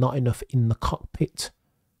runway and not enough in the cockpit?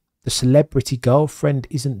 The celebrity girlfriend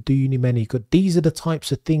isn't doing him any good. These are the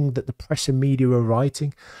types of things that the press and media are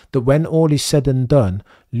writing, that when all is said and done,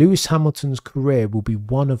 Lewis Hamilton's career will be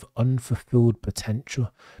one of unfulfilled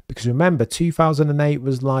potential. Because remember, 2008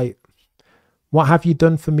 was like, what have you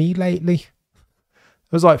done for me lately?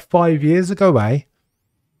 It was like 5 years ago, eh?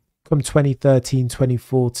 Come 2013,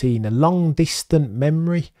 2014, a long distant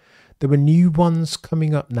memory. There were new ones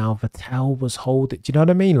coming up now. Vettel was holding. Do you know what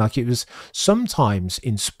I mean? Like, it was sometimes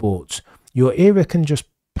in sports, your era can just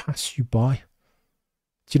pass you by.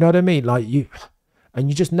 Do you know what I mean? Like, you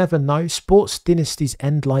just never know. Sports dynasties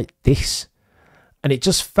end like this. And it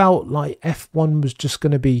just felt like F1 was just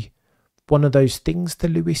going to be one of those things to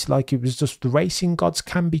Lewis. Like, it was just, the racing gods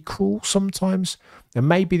can be cruel sometimes. And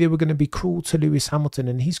maybe they were going to be cruel to Lewis Hamilton,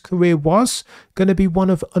 and his career was going to be one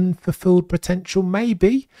of unfulfilled potential.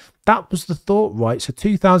 Maybe that was the thought, right? So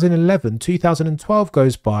 2011, 2012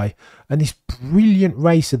 goes by, and this brilliant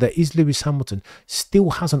racer that is Lewis Hamilton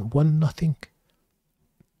still hasn't won nothing.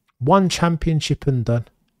 One championship and done.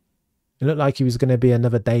 It looked like he was going to be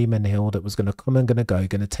another Damon Hill that was going to come and going to go,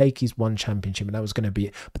 going to take his one championship, and that was going to be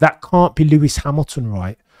it. But that can't be Lewis Hamilton,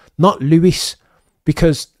 right? Not Lewis,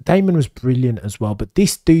 because Damon was brilliant as well. But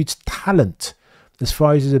this dude's talent, as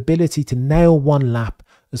far as his ability to nail one lap,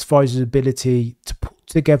 as far as his ability to put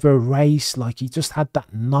together a race, like, he just had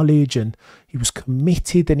that knowledge and he was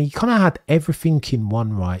committed, and he kind of had everything in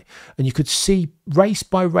one, right? And you could see race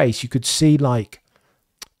by race, you could see, like,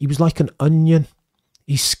 he was like an onion.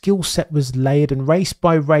 His skill set was layered, and race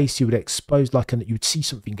by race you would expose, like, you would see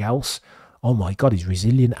something else. Oh my God, he's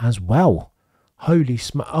resilient as well. Holy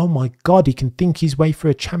smoke. Oh my God, he can think his way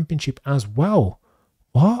through a championship as well.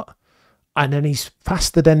 What? And then he's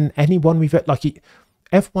faster than anyone we've had. Like,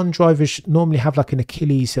 F1 drivers normally have like an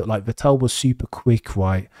Achilles heel. Like, Vettel was super quick,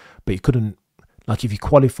 right? But he couldn't Like if he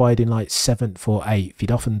qualified in like 7th or 8th,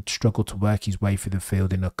 he'd often struggle to work his way through the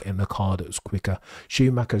field in a car that was quicker.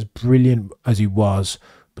 Schumacher, as brilliant as he was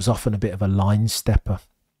often a bit of a line stepper.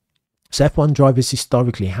 So F1 drivers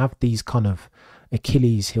historically have these kind of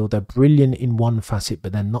Achilles heel. They're brilliant in one facet,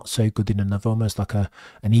 but they're not so good in another, almost like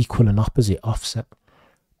an equal and opposite offset.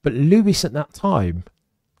 But Lewis at that time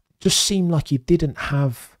just seemed like he didn't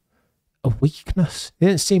have a weakness. It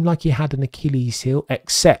didn't seem like he had an Achilles heel,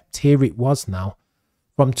 except here it was now.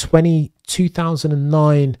 From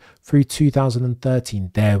 2009 through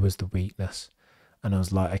 2013, there was the weakness. And I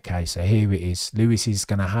was like, okay, so here it is. Lewis is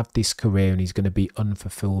going to have this career and he's going to be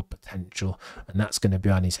unfulfilled potential. And that's going to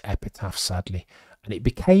be on his epitaph, sadly. And it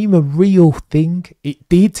became a real thing. It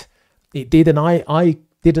did. It did. And I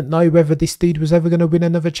didn't know whether this dude was ever going to win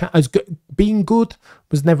another being good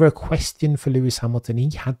was never a question for Lewis Hamilton.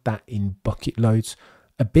 He had that in bucket loads.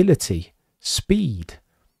 Ability, speed,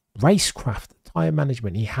 racecraft, tyre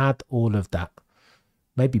management. He had all of that.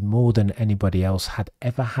 Maybe more than anybody else had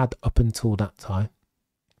ever had up until that time.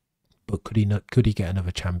 But could he get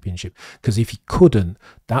another championship? Because if he couldn't,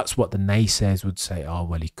 that's what the naysayers would say. Oh,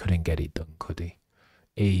 well, he couldn't get it done, could he?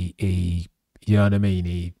 He you know what I mean?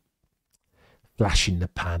 He flash in the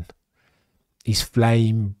pan. His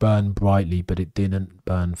flame burned brightly, but it didn't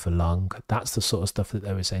burn for long. That's the sort of stuff that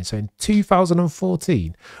they were saying. So in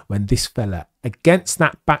 2014, when this fella, against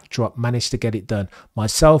that backdrop, managed to get it done,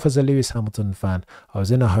 myself as a Lewis Hamilton fan, I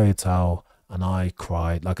was in a hotel and I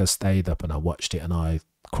cried. Like I stayed up and I watched it and I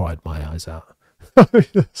cried my eyes out.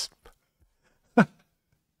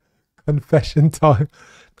 Confession time.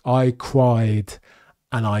 I cried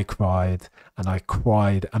and I cried and I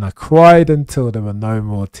cried and I cried until there were no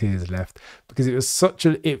more tears left, because it was such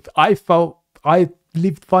I felt I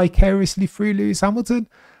lived vicariously through Lewis Hamilton.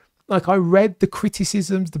 Like, I read the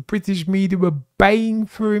criticisms, the British media were baying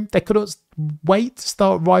for him. They couldn't wait to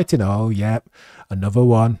start writing, oh yeah, another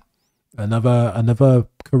one, another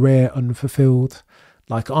career unfulfilled.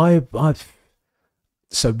 Like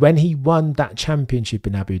so when he won that championship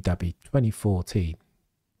in Abu Dhabi 2014,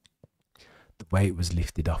 the weight was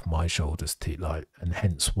lifted off my shoulders too, and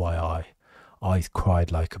hence why I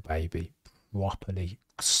cried like a baby, properly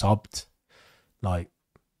sobbed, like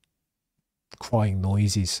crying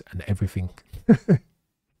noises and everything.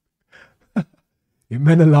 It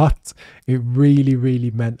meant a lot. It really,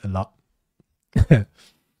 really meant a lot.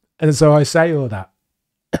 And so I say all that.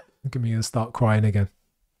 Look at me and start crying again.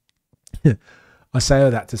 I say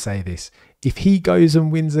all that to say this. If he goes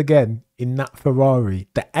and wins again in that Ferrari,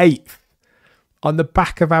 the 8th, on the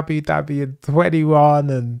back of Abu Dhabi in 21,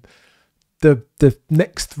 and the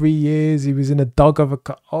next 3 years he was in a dog of a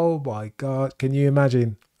car. Oh my God, can you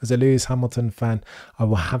imagine? As a Lewis Hamilton fan, I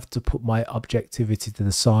will have to put my objectivity to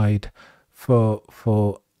the side for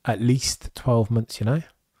at least 12 months, you know?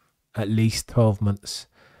 At least 12 months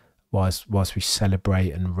whilst we celebrate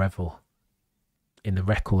and revel in the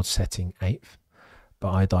record-setting 8th. But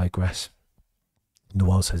I digress.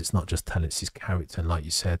 Noel says it's not just talent, it's his character, and like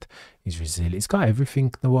you said, he's resilient. He's got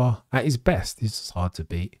everything, Noel. At his best, he's just hard to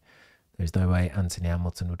beat. There's no way Anthony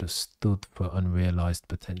Hamilton would have stood for unrealised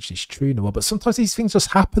potential. It's true, Noel. But sometimes these things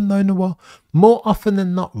just happen, though, Noel. More often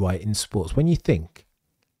than not, right, in sports. When you think,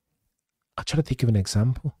 I try to think of an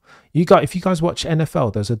example. If you guys watch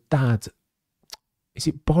NFL, there's a dad. Is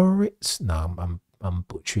it Boritz? No, I'm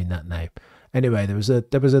butchering that name. Anyway, there was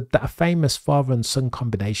a famous father and son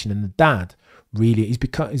combination, and the dad really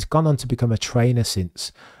he's gone on to become a trainer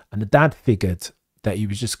since, and the dad figured that he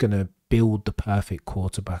was just going to build the perfect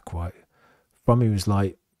quarterback, right? From he was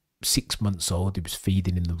like 6 months old, he was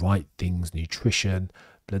feeding him the right things, nutrition,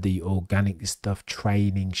 bloody organic stuff,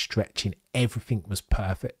 training, stretching, everything was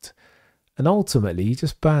perfect. And ultimately, he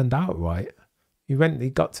just burned out, right? He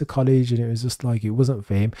got to college and it was just like, it wasn't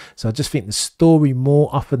for him. So I just think the story more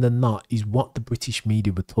often than not is what the British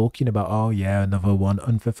media were talking about. Oh yeah, another one,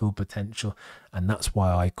 unfulfilled potential. And that's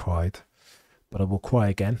why I cried. But I will cry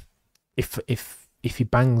again. If he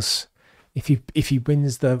bangs, if he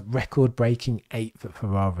wins the record-breaking 8th at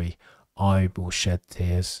Ferrari, I will shed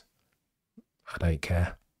tears. I don't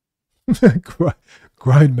care.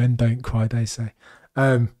 Grown men don't cry, they say.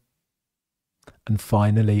 And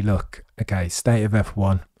finally, look, okay, state of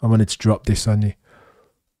F1. I wanted to drop this on you.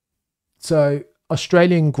 So,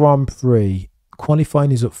 Australian Grand Prix,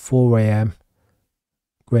 qualifying is at 4 a.m.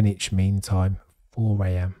 Greenwich Mean Time, 4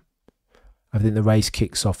 a.m. I think the race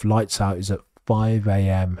kicks off, lights out is at 5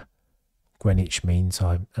 a.m. Greenwich Mean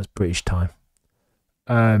Time. That's British time.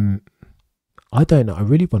 I don't know. I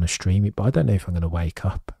really want to stream it, but I don't know if I'm going to wake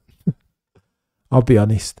up. I'll be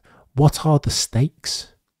honest. What are the stakes?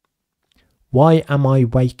 Why am I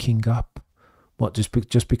waking up? What,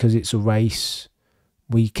 just because it's a race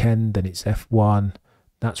weekend and it's F1,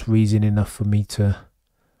 that's reason enough for me to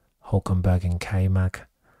Hulkenberg and K-Mag.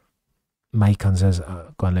 Macon says,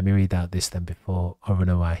 go on, let me read out this then before I run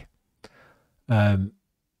away.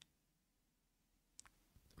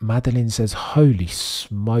 Madeline says, holy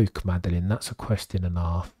smoke, Madeline, that's a question and a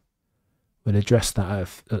half. We'll address that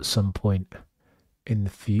at some point in the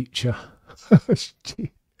future.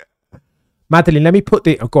 Madeline, let me put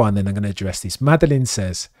the... Oh, go on then, I'm going to address this. Madeline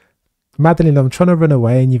says, Madeline, I'm trying to run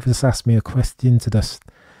away and you've just asked me a question to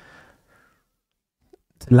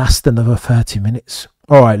last another 30 minutes.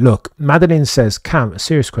 All right, look, Madeline says, Cam, a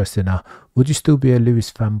serious question now. Would you still be a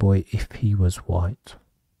Lewis fanboy if he was white?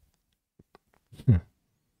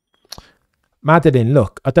 Madeline,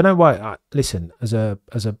 look, I don't know why. Listen, as a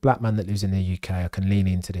black man that lives in the UK, I can lean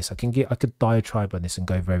into this. I could diatribe on this and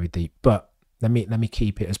go very deep, but let me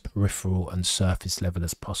keep it as peripheral and surface level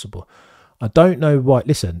as possible. I don't know why.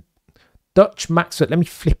 Listen, Dutch Max. Let me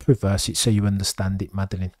flip reverse it so you understand it,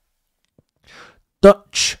 Madeline.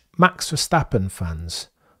 Dutch Max Verstappen fans,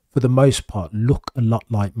 for the most part, look a lot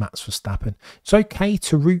like Max Verstappen. It's okay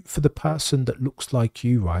to root for the person that looks like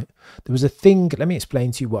you, right? There was a thing, let me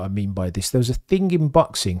explain to you what I mean by this. There was a thing in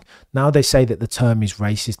boxing. Now they say that the term is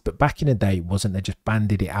racist, but back in the day it wasn't. They just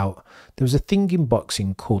banded it out. There was a thing in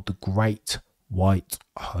boxing called the Great White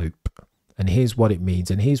Hope. And here's what it means.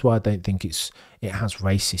 And here's why I don't think it has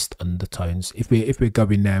racist undertones. If we're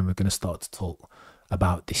going there and we're going to start to talk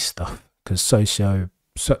about this stuff, because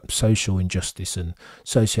social injustice and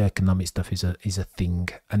socioeconomic stuff is a thing,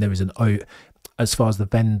 and there is as far as the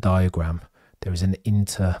Venn diagram, there is an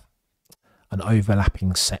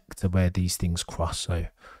overlapping sector where these things cross. So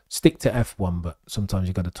stick to F1, but sometimes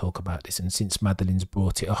you've got to talk about this, and since Madeline's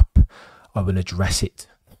brought it up, I will address it.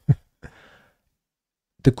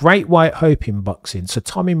 The Great White Hope in boxing. So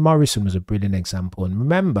Tommy Morrison was a brilliant example, and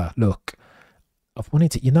remember, look, I've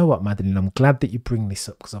wanted to, you know what, Madeline, I'm glad that you bring this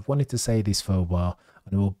up because I've wanted to say this for a while.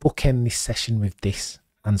 And we'll bookend this session with this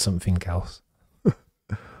and something else.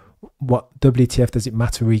 What WTF does it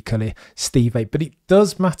matter, Rico? Steve A. But it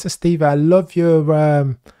does matter, Steve. I love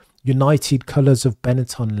your United colours of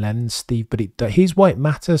Benetton lens, Steve. But here's why it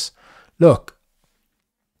matters. Look,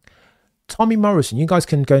 Tommy Morrison, you guys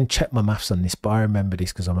can go and check my maths on this, but I remember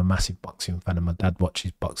this because I'm a massive boxing fan and my dad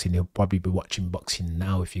watches boxing. He'll probably be watching boxing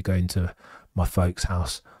now if you go into my folks'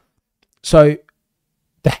 house. So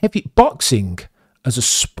the heavy boxing as a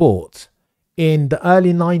sport in the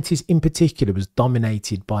early 90s in particular was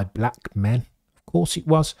dominated by black men. Of course it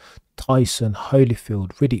was. Tyson,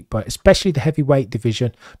 Holyfield, Riddick, but especially the heavyweight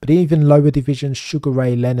division, but even lower divisions, Sugar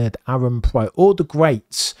Ray Leonard, Aaron Pryor, all the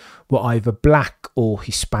greats were either black or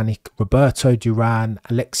Hispanic. Roberto Duran,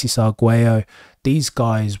 Alexis Arguello, these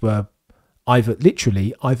guys were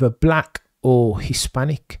either black or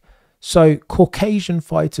Hispanic. So Caucasian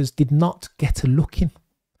fighters did not get a look in.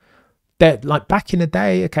 They're like back in the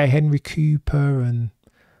day, okay, Henry Cooper and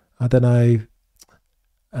I don't know.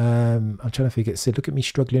 I'm trying to figure. So look at me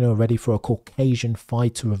struggling already for a Caucasian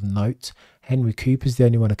fighter of note. Henry Cooper's the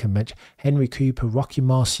only one I can mention. Henry Cooper, Rocky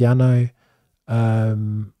Marciano,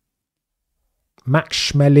 Max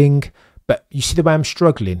Schmeling. But you see the way I'm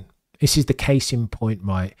struggling? This is the case in point,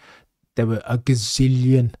 right? There were a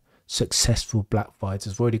gazillion successful black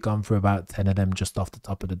fighters. I've already gone through about 10 of them just off the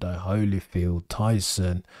top of the dome. Holyfield,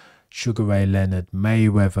 Tyson, Sugar Ray Leonard,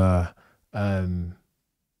 Mayweather.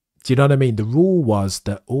 Do you know what I mean? The rule was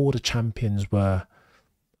that all the champions were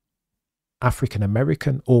African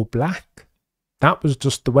American or black. That was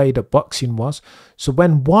just the way that boxing was. So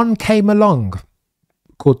when one came along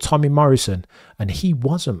called Tommy Morrison, and he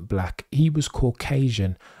wasn't black, he was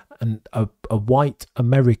Caucasian and a white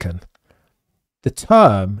American. The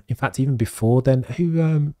term, in fact, even before then,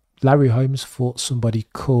 Larry Holmes fought somebody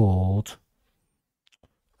called,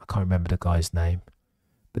 I can't remember the guy's name.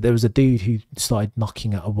 But there was a dude who started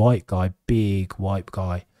knocking out a white guy, big white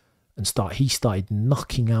guy, and he started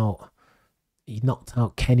knocking out. He knocked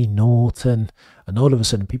out Kenny Norton, and all of a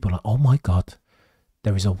sudden people are like, "Oh my God,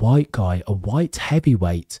 there is a white guy, a white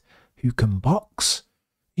heavyweight who can box.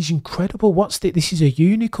 He's incredible. What's this? This is a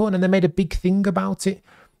unicorn." And they made a big thing about it.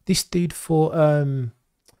 This dude fought.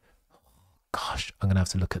 Gosh, I'm gonna have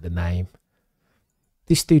to look at the name.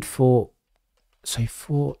 This dude fought. So he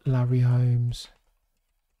fought Larry Holmes.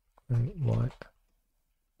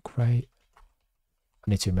 Great. I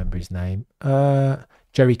need to remember his name.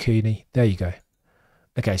 Jerry Cooney. There you go.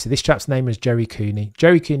 Okay, so this chap's name was Jerry Cooney.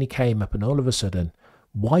 Jerry Cooney came up and all of a sudden,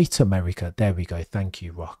 white America. There we go. Thank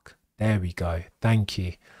you, Rock. There we go. Thank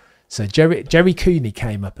you. So Jerry Cooney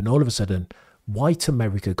came up and all of a sudden, white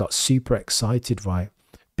America got super excited, right?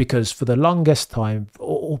 because for the longest time,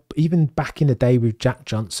 or even back in the day with Jack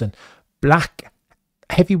Johnson, black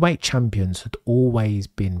heavyweight champions had always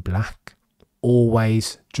been black.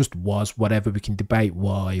 Always, just was. Whatever, we can debate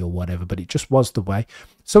why or whatever, but it just was the way.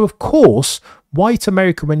 So of course, white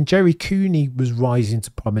America, when Jerry Cooney was rising to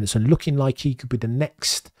prominence and looking like he could be the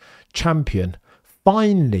next champion,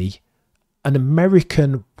 finally an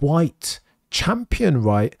American white champion,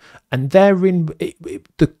 right? And therein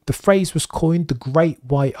the phrase was coined, the Great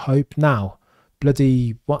White Hope. Now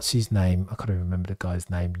bloody, what's his name, I can't even remember the guy's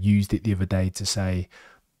name, used it the other day to say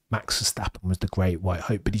Max Verstappen was the Great White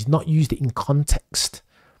Hope, but he's not used it in context.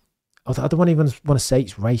 I don't even want to say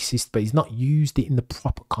it's racist, but he's not used it in the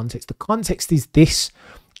proper context. The context is this: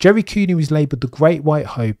 Jerry Cooney was labelled the Great White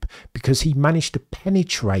Hope because he managed to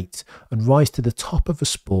penetrate and rise to the top of a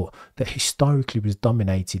sport that historically was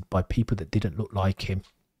dominated by people that didn't look like him.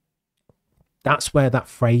 That's where that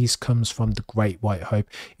phrase comes from, the Great White Hope.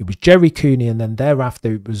 It was Jerry Cooney, and then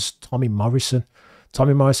thereafter it was Tommy Morrison.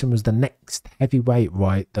 Tommy Morrison was the next heavyweight,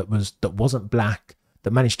 right, that wasn't black,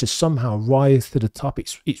 that managed to somehow rise to the top.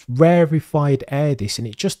 It's rarefied air, this, and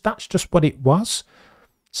that's just what it was.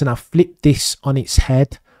 So now flip this on its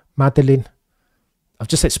head, Madeline. I've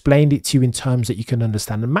just explained it to you in terms that you can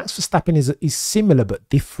understand. And Max Verstappen is similar but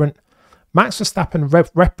different. Max Verstappen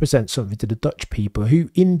represents something to the Dutch people who,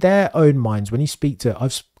 in their own minds, when you speak to,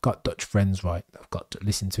 I've got Dutch friends, right? I've got to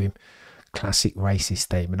listen to him. Classic racist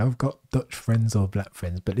statement. I've got Dutch friends or black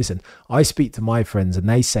friends. But listen, I speak to my friends and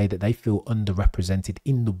they say that they feel underrepresented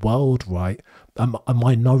in the world, right? A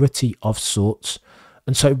minority of sorts.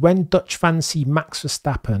 And so when Dutch fans see Max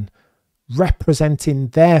Verstappen representing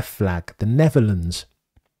their flag, the Netherlands,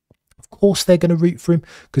 of course they're going to root for him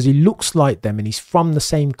because he looks like them and he's from the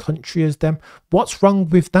same country as them. What's wrong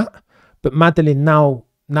with that? But Madeline, now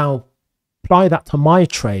apply that to my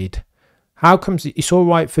trade. How comes it's all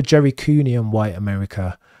right for Jerry Cooney and white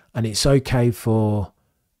America, and it's okay for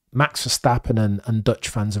Max Verstappen and Dutch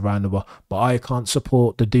fans around the world, but I can't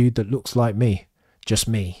support the dude that looks like me, just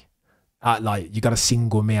me? Like, you got to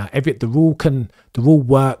single me out. The rule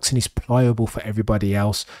works and is pliable for everybody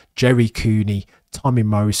else. Jerry Cooney, Tommy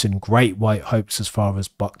Morrison, great white hopes as far as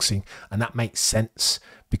boxing, and that makes sense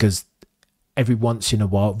because every once in a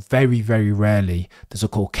while, very, very rarely, does a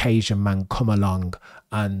Caucasian man come along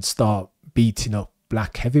and start beating up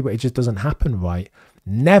black heavyweight. It just doesn't happen, right?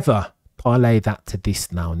 Never parlay that to this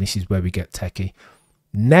now, and this is where we get techie.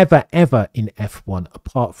 Never ever in F1,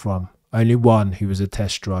 apart from only one who was a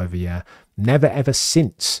test driver, yeah. Never ever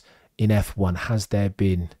since in F1 has there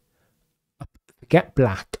been, forget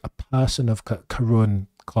black, a person of Karun,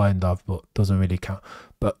 kind of, but doesn't really count.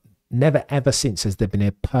 But never ever since has there been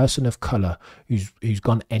a person of colour who's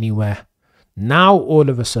gone anywhere. Now all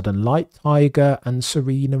of a sudden, like Tiger and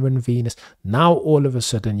Serena and Venus, now all of a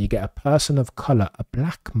sudden you get a person of colour, a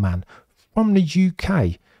black man from the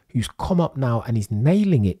UK who's come up now and he's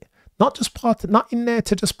nailing it. Not in there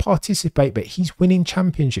to just participate, but he's winning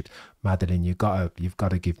championships. Madeline, you've got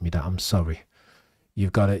to give me that. I'm sorry.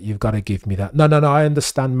 You've got to give me that. No, I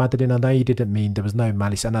understand, Madeline. I know you didn't mean, there was no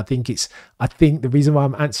malice. And I think the reason why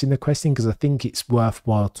I'm answering the question, because I think it's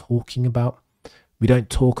worthwhile talking about. We don't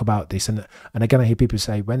talk about this. And again, I hear people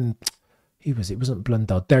say, it wasn't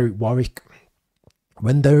Blundell, Derek Warwick.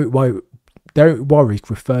 When Derek Warwick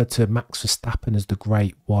referred to Max Verstappen as the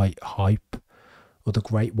Great White Hype, or the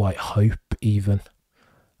Great White Hope even.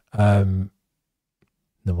 While,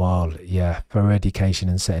 yeah, for education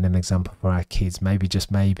and setting an example for our kids,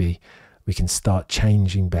 just maybe we can start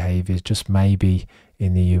changing behaviours, just maybe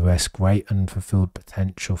in the US. Great unfulfilled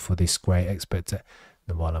potential for this great expert.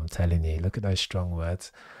 While I'm telling you, look at those strong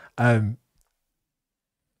words. Madeline,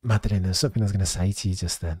 there's something I was going to say to you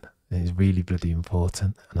just then. It's really bloody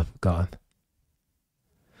important and I've forgotten.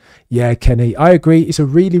 Yeah, Kenny, I agree. It's a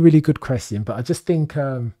really, really good question, but I just think,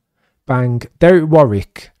 Derek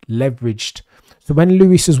Warwick leveraged. So when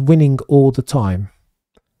Lewis was winning all the time,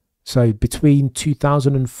 so between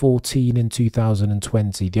 2014 and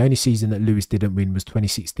 2020, the only season that Lewis didn't win was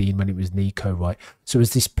 2016 when it was Nico, right? So it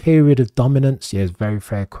was this period of dominance. Yeah, it's a very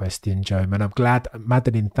fair question, Joe. And I'm glad,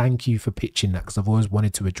 Madeline, thank you for pitching that because I've always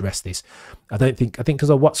wanted to address this. I think because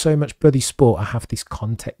I watch so much bloody sport, I have this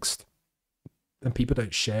context. And people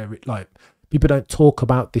don't share it, like people don't talk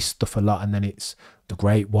about this stuff a lot, and then it's the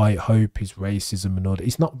Great White Hope is racism and all that.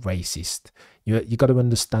 It's not racist. You got to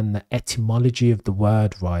understand the etymology of the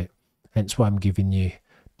word, right? Hence why I'm giving you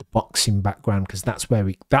the boxing background, because that's where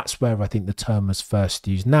I think the term was first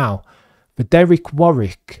used. Now, for Derek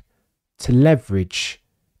Warwick to leverage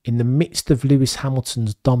in the midst of Lewis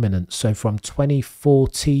Hamilton's dominance, so from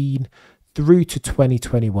 2014 through to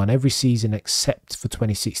 2021, every season except for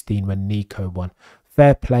 2016 when Nico won.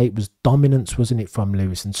 Fair play, it was dominance, wasn't it, from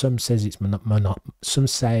Lewis? And some says it's some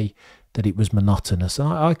say that it was monotonous.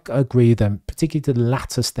 I agree with them, particularly to the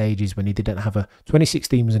latter stages when he didn't have a...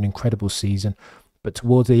 2016 was an incredible season, but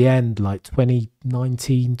towards the end, like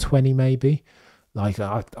 2019, 20 maybe, like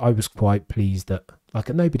I was quite pleased that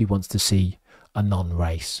like nobody wants to see a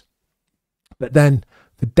non-race. But then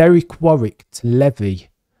for Derek Warwick to levy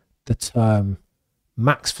the term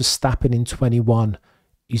Max Verstappen in 21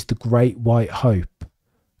 is the great white hope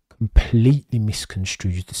completely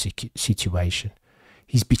misconstrues the situation.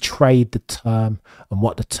 He's betrayed the term and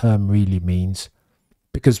what the term really means.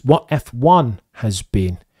 Because what F1 has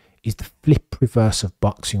been is the flip reverse of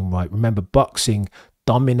boxing, right? Remember, boxing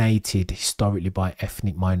dominated historically by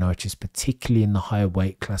ethnic minorities, particularly in the higher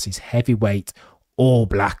weight classes, heavyweight, all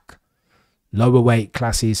black. Lower weight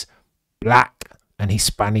classes, black and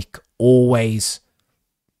Hispanic, always.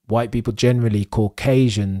 White people, generally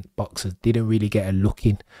Caucasian boxers, didn't really get a look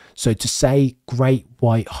in. So to say great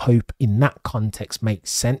white hope in that context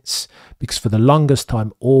makes sense, because for the longest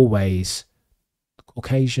time, always,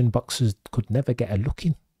 Caucasian boxers could never get a look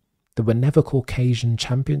in. There were never Caucasian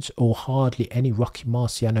champions, or hardly any. Rocky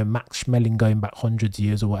Marciano, Max Schmeling going back hundreds of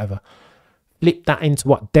years or whatever. Flip that into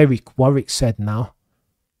what Derek Warwick said now.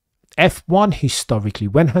 F1 historically,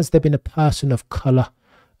 when has there been a person of colour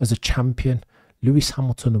as a champion? Lewis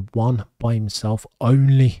Hamilton won by himself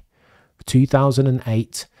only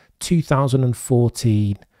 2008,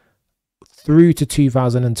 2014, through to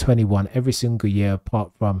 2021, every single year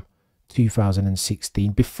apart from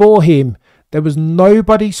 2016. Before him, there was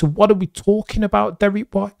nobody. So what are we talking about,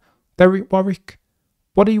 Derek Warwick?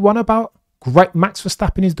 What are you on about? Great, Max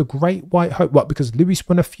Verstappen is the great white hope. What? Because Lewis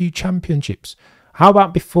won a few championships. How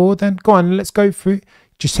about before then? Go on, let's go through.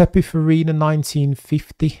 Giuseppe Farina,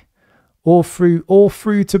 1950. All through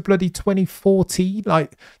to bloody 2014,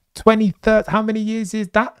 like 23rd. How many years is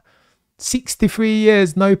that? 63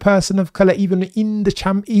 years, no person of colour, even in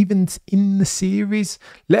the series,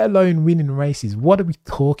 let alone winning races. What are we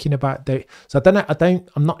talking about there? So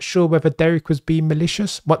I'm not sure whether Derek was being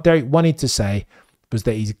malicious. What Derek wanted to say was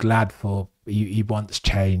that he's glad for, he wants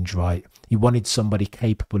change, right? He wanted somebody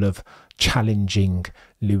capable of challenging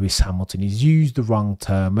Lewis Hamilton. He's used the wrong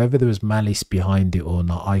term. Whether there was malice behind it or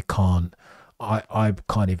not, I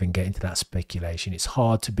can't even get into that speculation. It's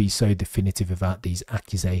hard to be so definitive about these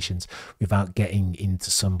accusations without getting into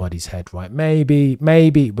somebody's head, right? Maybe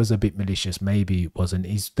it was a bit malicious. Maybe it wasn't.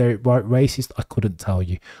 Is Derek White racist? I couldn't tell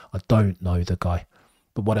you. I don't know the guy.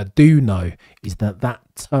 But what I do know is that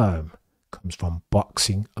term comes from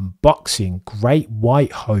boxing, and boxing, great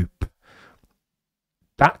white hope,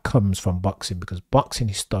 that comes from boxing, because boxing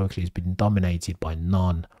historically has been dominated by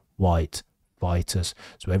non-white fighters.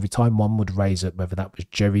 So every time one would raise up, whether that was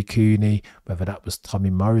Jerry Cooney, whether that was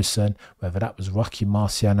Tommy Morrison, whether that was Rocky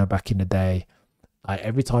Marciano back in the day,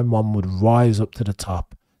 every time one would rise up to the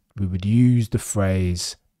top, we would use the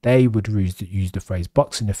phrase, they would use the phrase,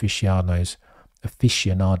 boxing aficionados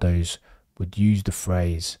would use the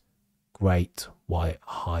phrase great white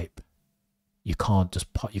hype. You can't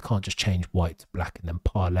just change white to black and then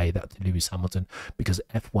parlay that to Lewis Hamilton, because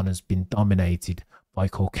F1 has been dominated by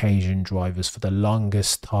Caucasian drivers for the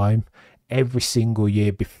longest time, every single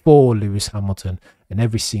year before Lewis Hamilton and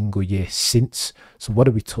every single year since. So what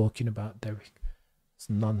are we talking about, Derek? It's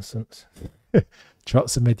nonsense.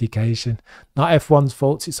 Drop some medication. Not F1's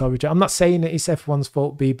fault, it's origin. I'm not saying that it's F1's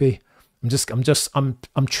fault, BB.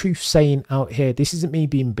 I'm truth saying out here. This isn't me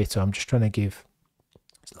being bitter. I'm just trying to give,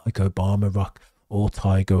 it's like Obama Rock or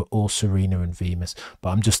Tiger or Serena and Venus. But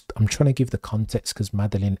I'm trying to give the context, because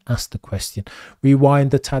Madeline asked the question.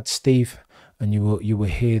 Rewind the tad, Steve, and you will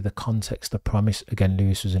hear the context. I promise. Again,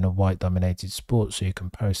 Lewis was in a white dominated sport, so your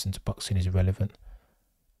comparison to boxing is irrelevant.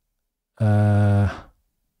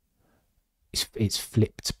 It's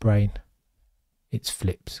flipped, brain. It's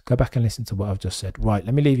flipped. Go back and listen to what I've just said. Right,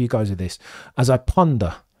 let me leave you guys with this. As I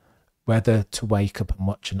ponder whether to wake up and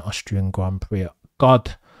watch an Austrian Grand Prix at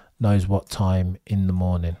God knows what time in the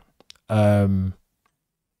morning, I'm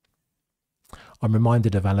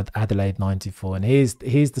reminded of Adelaide 94. And here's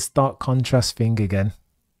the stark contrast thing again,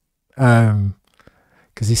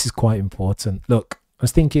 because this is quite important. Look, I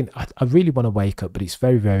was thinking, I really want to wake up, but it's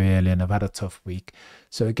very, very early and I've had a tough week.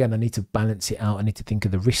 So again, I need to balance it out. I need to think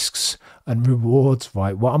of the risks and rewards,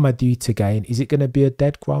 right? What am I due to gain? Is it going to be a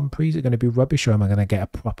dead Grand Prix? Is it going to be rubbish? Or am I going to get a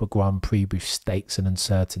proper Grand Prix with stakes and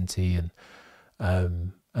uncertainty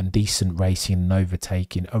and decent racing and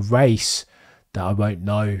overtaking? A race that I won't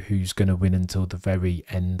know who's going to win until the very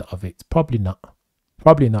end of it. Probably not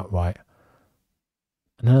right.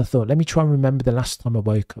 And then I thought, let me try and remember the last time I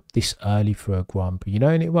woke up this early for a Grand Prix. You know,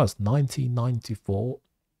 and it was 1994,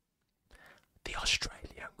 the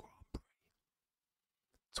Australian Grand Prix,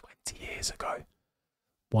 20 years ago.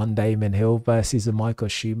 One Damon Hill versus a Michael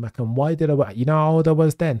Schumacher. And why did I, you know how old I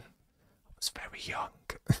was then? I was very young.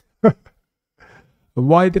 And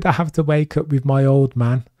why did I have to wake up with my old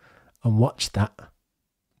man and watch that?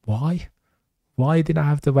 Why? Why did I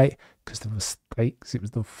have to wait? Because there were stakes. It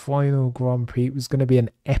was the final Grand Prix. It was going to be an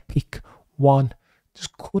epic one.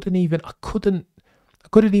 Just couldn't even, I couldn't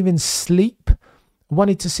even sleep. I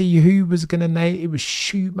wanted to see who was going to nail it. It was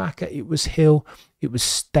Schumacher, it was Hill, it was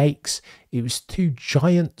stakes. It was two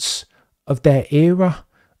giants of their era.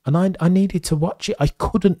 And I needed to watch it. I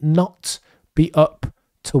couldn't not be up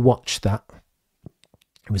to watch that.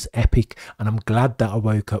 It was epic, and I'm glad that I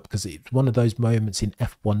woke up, because it's one of those moments in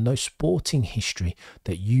F1, no sporting history,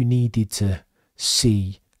 that you needed to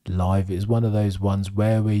see live. It was one of those ones,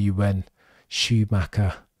 where were you when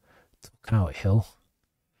Schumacher took out Hill?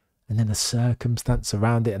 And then the circumstance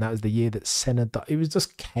around it, and that was the year that Senna died. It was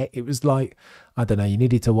just, it was like, I don't know, you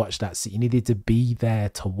needed to watch that. You needed to be there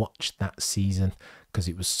to watch that season, because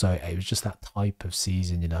it was just that type of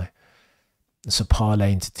season, you know. So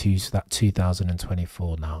parlay into that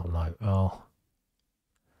 2024 now. I'm like, oh,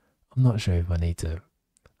 I'm not sure if I need to.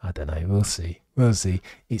 I don't know. We'll see. We'll see.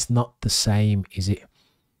 It's not the same, is it?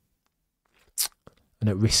 And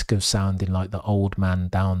at risk of sounding like the old man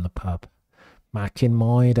down the pub, back in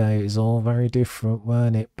my day, it was all very different,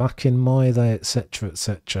 weren't it? Back in my day, etc.,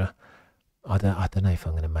 etc. I don't know if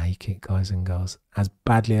I'm going to make it, guys and girls. As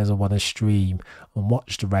badly as I want to stream and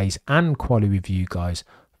watch the race and quali with you guys,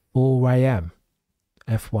 4 a.m.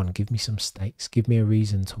 F1, give me some stakes, give me a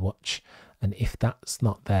reason to watch. And if that's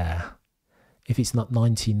not there, if it's not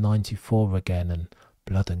 1994 again, and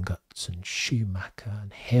blood and guts and Schumacher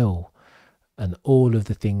and Hill and all of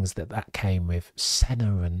the things that came with,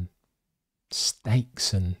 Senna and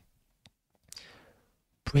stakes and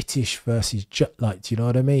British versus like, do you know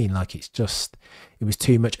what I mean? Like, it's just, it was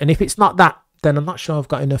too much. And if it's not that, then I'm not sure I've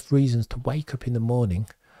got enough reasons to wake up in the morning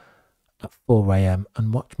at 4 a.m.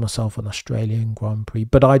 and watch myself an Australian Grand Prix.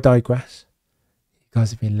 But I digress. You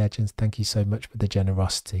guys have been legends. Thank you so much for the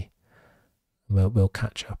generosity. We'll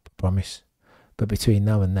catch up, I promise. But between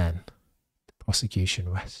now and then, the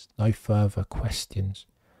prosecution rests. No further questions,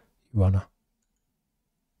 Your Honour.